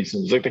on, give me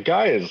some. It's like the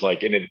guy is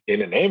like in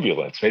an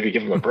ambulance. Maybe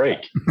give him a break.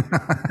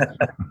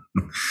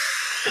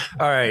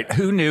 All right.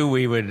 Who knew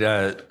we would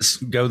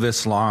go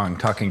this long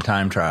talking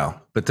time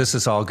trial? But this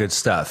is all good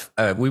stuff.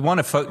 We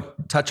want to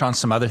touch on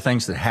some other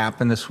things that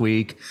happened this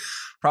week.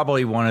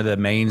 Probably one of the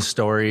main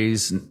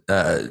stories,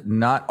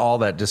 not all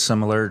that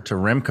dissimilar to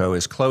Remco,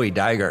 is Chloe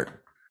Dygert,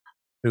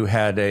 who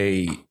had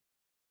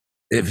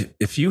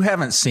if you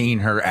haven't seen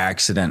her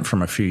accident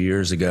from a few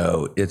years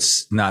ago,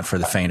 it's not for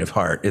the faint of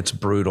heart. It's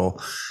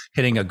brutal.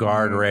 Hitting a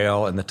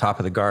guardrail, and the top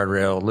of the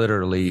guardrail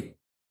literally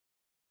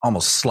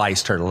almost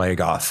sliced her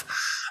leg off.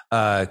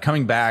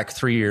 Coming back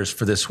 3 years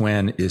for this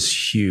win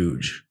is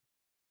huge.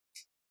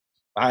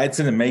 It's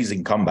an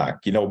amazing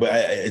comeback, you know, but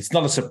it's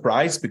not a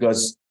surprise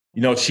because,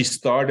 you know, she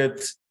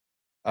started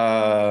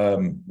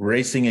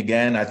racing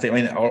again. I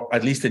think, or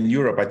at least in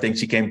Europe, I think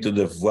she came to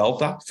the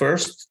Vuelta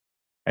first,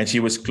 and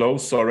she was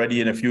close already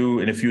in a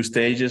few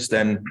stages.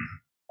 Then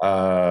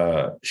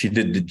she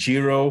did the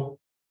Giro,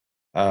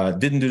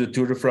 didn't do the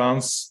Tour de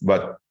France,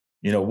 but,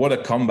 you know, what a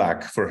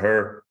comeback for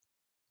her.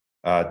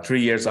 3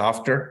 years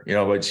after, you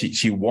know, but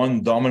she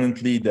won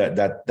dominantly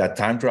that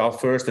time trial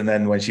first, and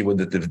then when she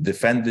would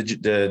defend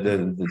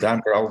the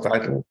time trial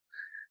title,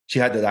 she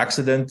had that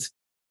accident,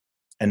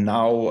 and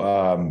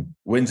now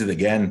wins it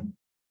again.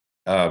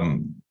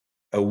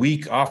 A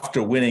week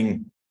after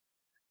winning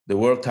the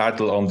world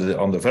title on the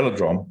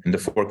velodrome in the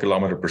 4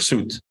 kilometer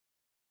pursuit,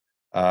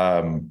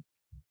 or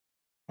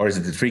is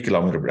it the 3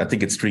 kilometer? I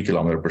think it's 3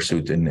 kilometer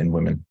pursuit in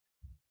women.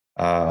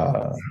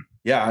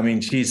 Yeah, I mean,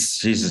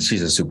 she's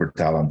a super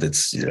talent.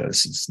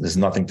 There's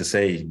nothing to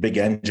say. Big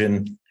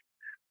engine.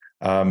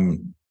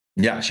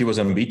 Yeah, she was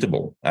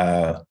unbeatable.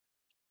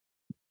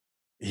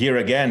 Here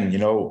again, you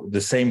know,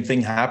 the same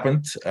thing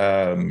happened.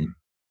 Demi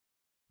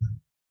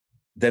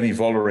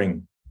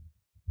Vollering,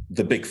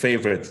 the big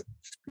favorite,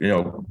 you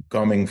know,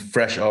 coming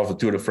fresh off the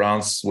Tour de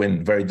France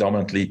win very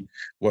dominantly,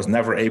 was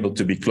never able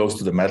to be close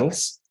to the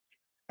medals.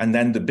 And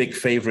then the big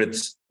favorite,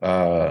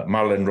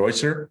 Marlene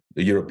Reusser,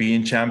 the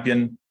European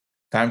champion,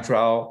 time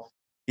trial,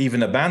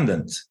 even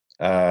abandoned,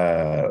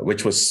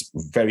 which was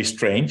very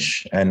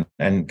strange and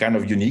kind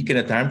of unique in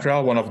a time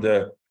trial. One of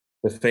the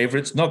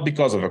favorites, not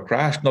because of a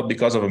crash, not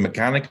because of a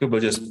mechanical,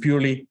 but just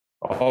purely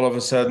all of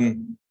a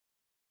sudden,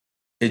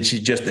 she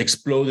just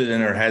exploded in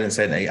her head and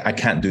said, hey, I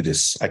can't do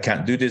this. I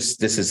can't do this.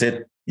 This is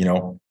it, you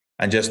know,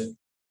 and just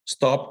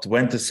stopped,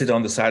 went to sit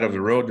on the side of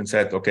the road and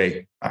said,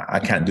 okay, I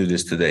can't do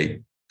this today.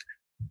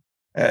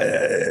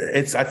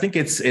 I think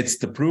it's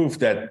the proof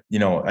that,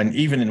 and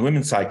even in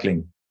women's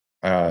cycling,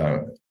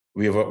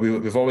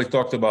 we've always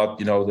talked about,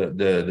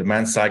 the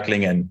men's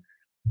cycling and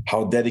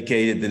how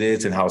dedicated it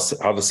is and how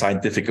the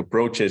scientific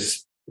approach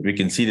is. We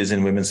can see this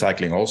in women's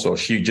cycling also.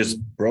 She just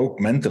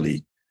broke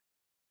mentally,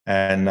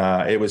 and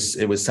it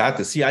was sad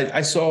to see.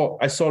 I saw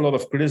a lot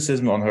of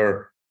criticism on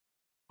her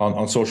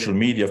on social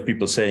media of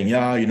people saying,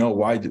 yeah,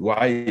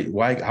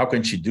 why how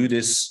can she do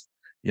this,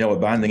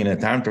 abandoning a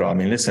time trial. I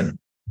mean, listen,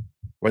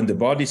 when the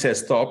body says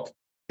stop,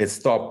 it's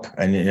stop,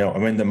 and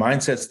when the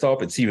mind says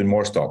stop, it's even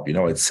more stop.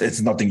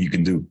 It's nothing you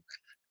can do.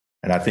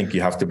 And I think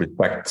you have to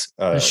respect.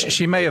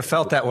 She may have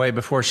felt that way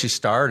before she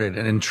started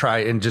and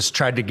just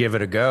tried to give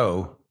it a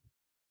go.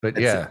 But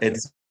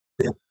it's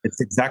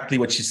exactly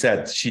what she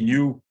said. She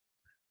knew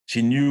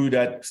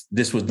that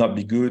this would not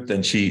be good,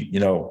 and she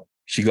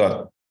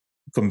got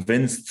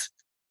convinced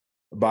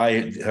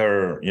by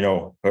her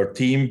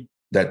team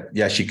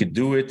that she could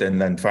do it.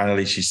 And then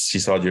finally she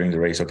saw during the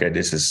race, okay,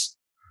 this is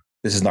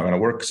not going to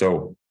work.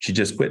 So she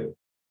just quit.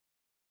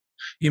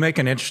 You make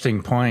an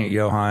interesting point,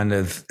 Johan,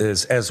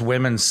 is as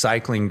women's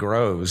cycling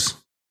grows,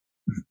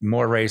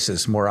 more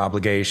races, more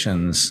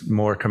obligations,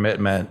 more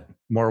commitment,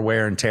 more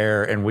wear and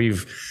tear. And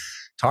we've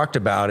talked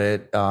about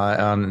it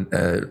on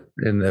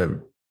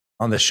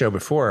the show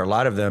before. A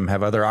lot of them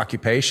have other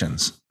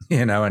occupations,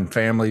 and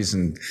families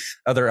and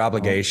other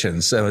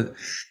obligations. So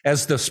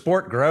as the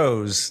sport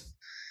grows,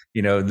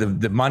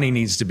 the money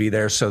needs to be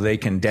there so they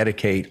can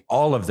dedicate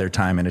all of their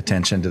time and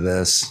attention to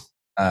this.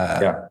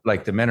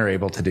 Like the men are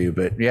able to do,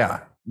 but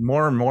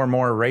more and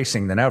more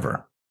racing than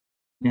ever.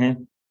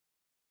 Mm-hmm.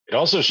 It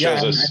also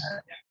shows us.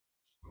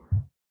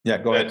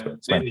 Go ahead.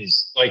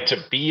 Like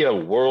to be a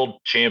world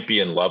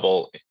champion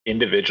level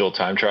individual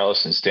time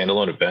trialist in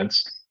standalone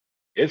events,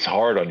 it's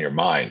hard on your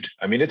mind.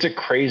 I mean, it's a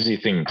crazy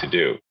thing to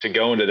do, to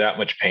go into that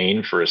much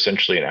pain for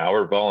essentially an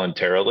hour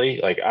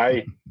voluntarily.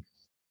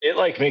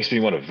 It makes me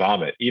want to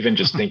vomit, even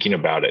just thinking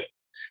about it.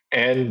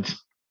 And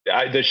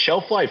the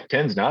shelf life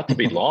tends not to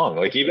be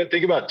long. Even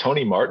think about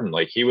Tony Martin.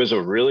 He was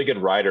a really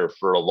good rider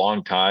for a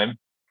long time,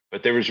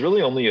 but there was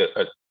really only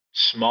a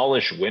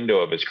smallish window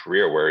of his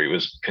career where he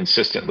was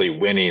consistently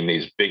winning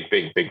these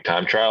big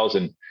time trials.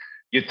 And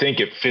you'd think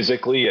it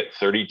physically at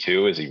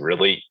 32, is he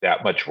really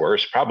that much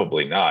worse?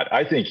 Probably not.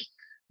 I think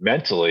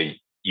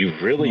mentally you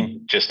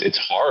really it's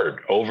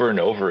hard over and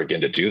over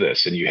again to do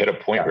this. And you hit a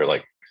point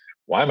where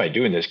why am I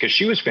doing this? Because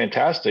she was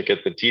fantastic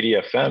at the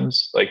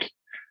TDFMs.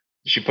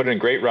 She put in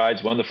great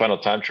rides, won the final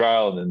time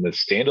trial, and then the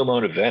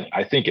standalone event,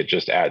 I think it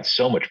just adds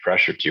so much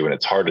pressure to you, and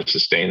it's hard to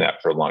sustain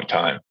that for a long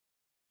time.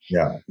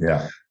 Yeah.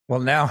 Well,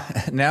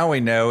 now we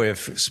know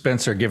if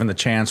Spencer, given the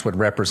chance, would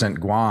represent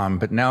Guam,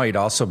 but now he'd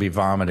also be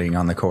vomiting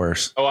on the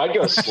course. Oh, I'd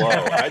go slow.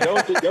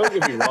 Don't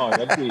get me wrong.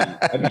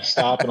 I'd be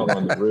stopping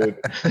along the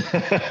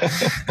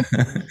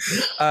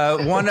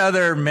route. One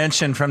other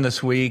mention from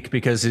this week,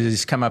 because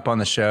he's come up on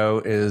the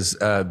show, is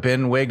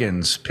Ben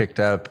Wiggins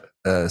picked up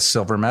a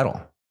silver medal.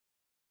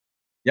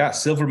 Yeah,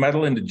 silver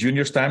medal in the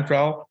juniors time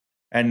trial.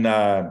 And,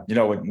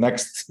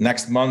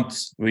 next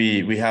month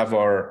we have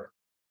our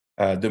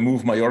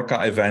THEMOVE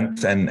Mallorca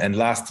event. And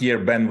last year,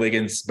 Ben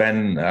Wiggins,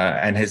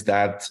 and his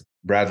dad,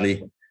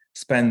 Bradley,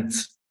 spent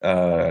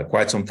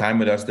quite some time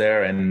with us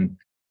there. And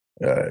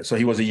so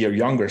he was a year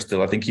younger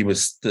still. I think he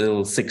was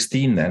still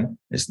 16 then.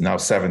 He's now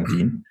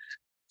 17.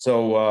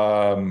 So,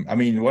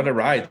 what a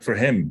ride for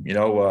him,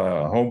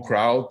 home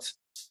crowd.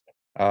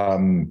 I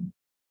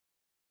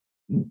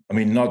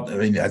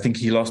think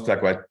he lost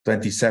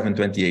 27,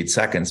 28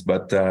 seconds.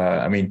 But,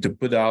 to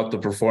put out the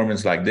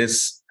performance like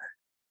this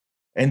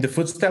in the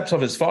footsteps of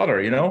his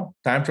father,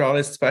 time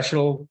trialist,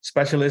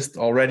 specialist,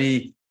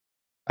 already,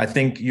 I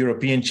think,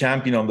 European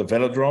champion on the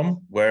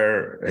velodrome,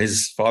 where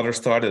his father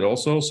started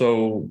also.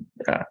 So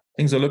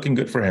things are looking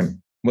good for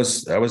him.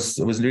 It was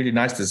really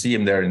nice to see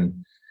him there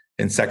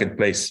in second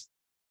place.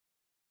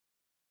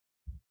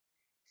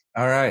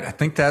 All right. I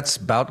think that's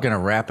about going to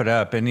wrap it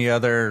up. Any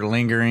other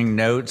lingering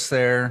notes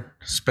there?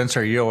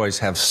 Spencer, you always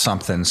have some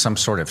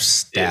sort of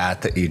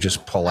stat that you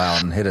just pull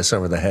out and hit us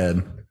over the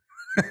head.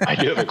 I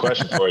do have a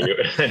question for you.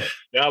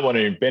 Now I'm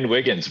wondering, Ben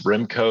Wiggins,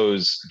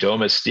 Remco's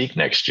domestique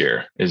next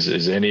year. Is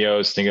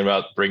Ineos thinking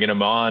about bringing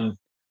him on?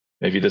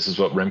 Maybe this is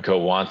what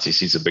Remco wants. He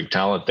sees a big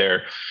talent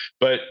there.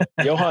 But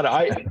Johan,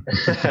 I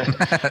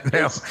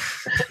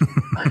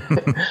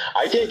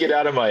can't get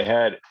out of my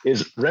head.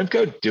 Is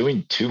Remco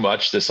doing too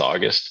much this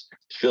August?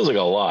 It feels like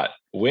a lot.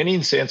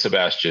 Winning San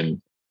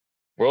Sebastian,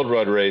 World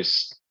Road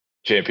Race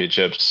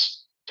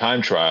Championships,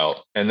 time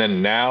trial, and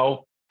then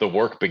now the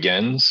work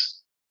begins.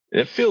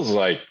 It feels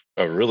like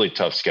a really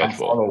tough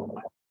schedule.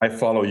 I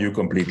follow you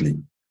completely.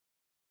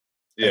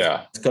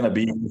 Yeah, it's gonna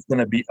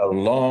be a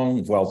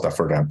long Vuelta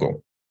for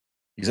Remco.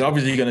 He's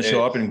obviously going to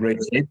show up in great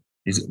shape.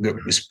 He's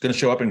going to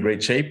show up in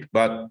great shape,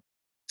 but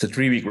it's a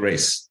 3-week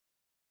race.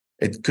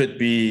 It could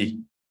be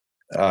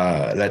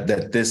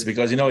this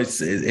because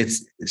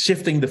it's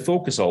shifting the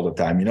focus all the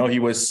time. He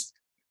was,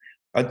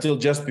 until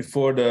just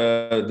before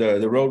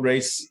the road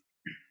race,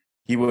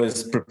 He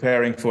was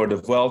preparing for the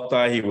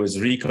Vuelta. He was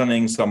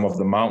reconning some of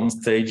the mountain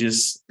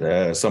stages,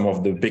 some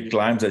of the big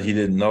climbs that he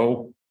didn't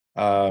know.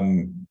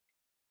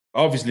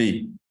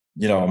 Obviously,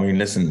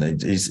 listen,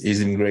 he's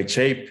in great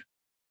shape,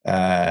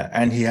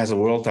 and he has a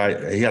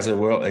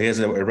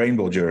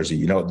rainbow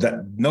jersey. That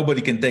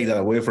nobody can take that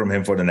away from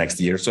him for the next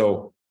year.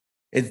 So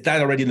it's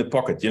that already in the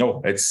pocket.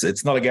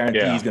 It's not a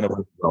guarantee he's going to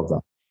win the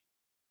Vuelta.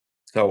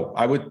 So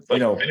I would,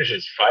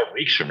 finishes 5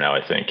 weeks from now.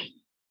 I think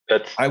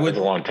that's a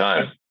long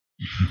time.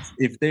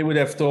 If they would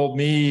have told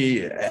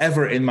me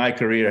ever in my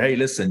career, hey,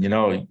 listen,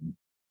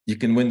 you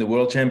can win the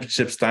World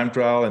Championships time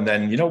trial, and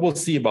then we'll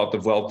see about the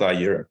Vuelta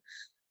year.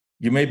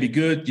 You may be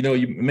good,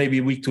 you may be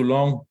a week too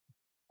long.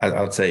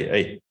 I'd say,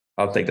 hey,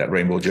 I'll take that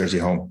rainbow jersey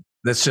home.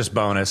 That's just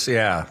bonus.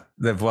 Yeah.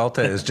 The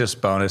Vuelta is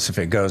just bonus if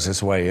it goes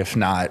his way. If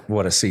not,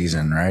 what a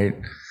season, right?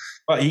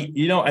 But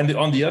and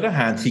on the other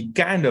hand, he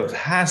kind of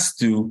has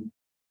to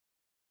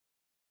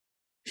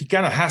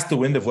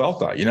win the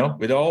Vuelta,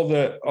 with all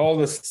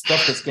the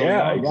stuff that's going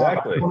on.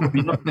 Exactly.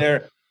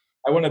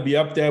 I want to be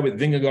up there with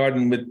Vingegaard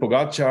and with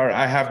Pogacar.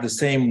 I have the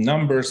same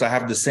numbers. I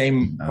have the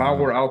same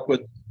power output.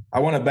 I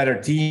want a better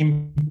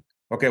team.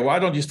 Okay, why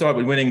don't you start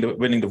with winning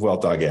the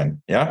Vuelta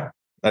again? Yeah,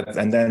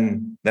 and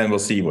then we'll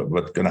see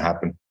what's going to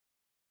happen.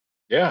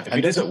 Yeah, if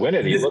he doesn't win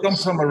it, this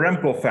comes from a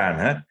Remco fan,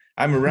 huh?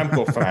 I'm a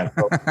Remco fan,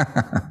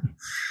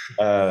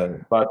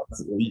 but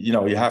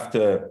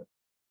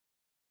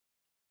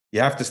you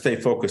have to stay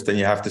focused, and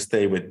you have to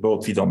stay with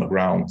both feet on the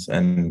ground.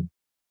 And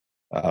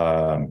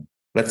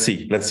let's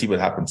see what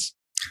happens.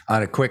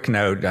 On a quick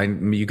note,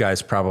 you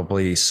guys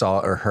probably saw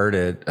or heard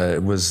it.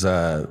 It was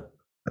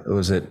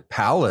it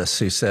Paulus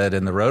who said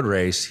in the road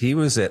race he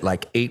was at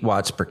like 8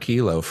 watts per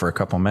kilo for a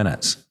couple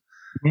minutes.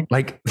 Mm-hmm.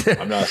 Like,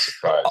 I'm not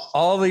surprised.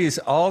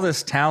 all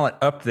this talent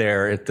up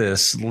there at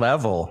this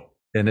level,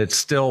 and it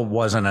still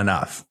wasn't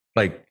enough.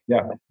 Like,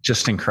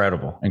 just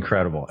incredible.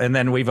 And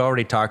then we've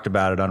already talked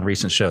about it on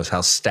recent shows,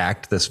 how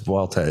stacked this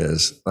Vuelta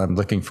is. I'm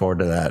looking forward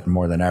to that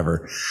more than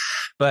ever.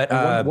 But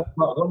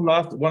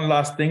one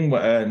last thing,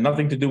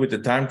 nothing to do with the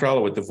time trial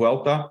or with the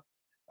Vuelta,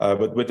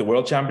 but with the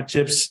World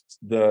Championships,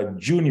 the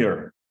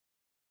junior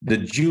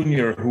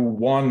who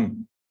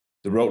won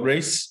the road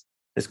race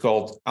is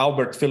called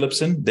Albert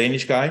Philipsen,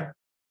 Danish guy,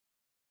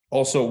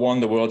 also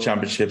won the World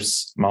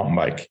Championships mountain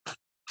bike.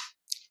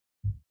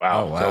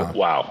 Wow. Oh, wow. So,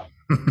 wow.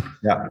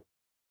 Yeah.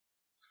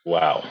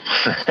 Wow.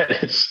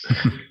 That is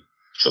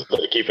something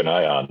to keep an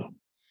eye on.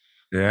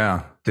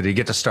 Yeah. Did he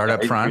get to start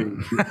up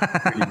front?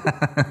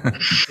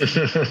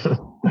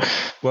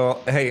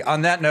 Well, hey,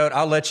 on that note,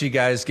 I'll let you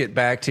guys get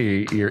back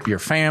to your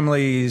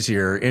families,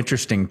 your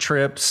interesting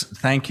trips.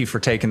 Thank you for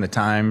taking the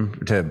time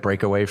to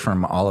break away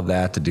from all of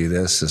that to do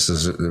this. This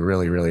is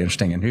really, really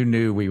interesting. And who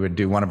knew we would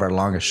do one of our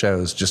longest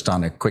shows just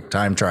on a quick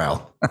time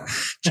trial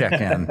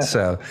check-in.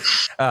 So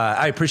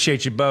I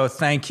appreciate you both.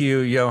 Thank you,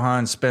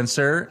 Johan,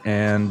 Spencer,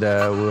 and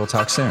we'll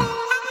talk soon.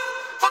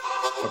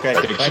 Okay.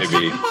 Thanks,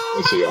 JB.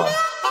 Thanks, Johan.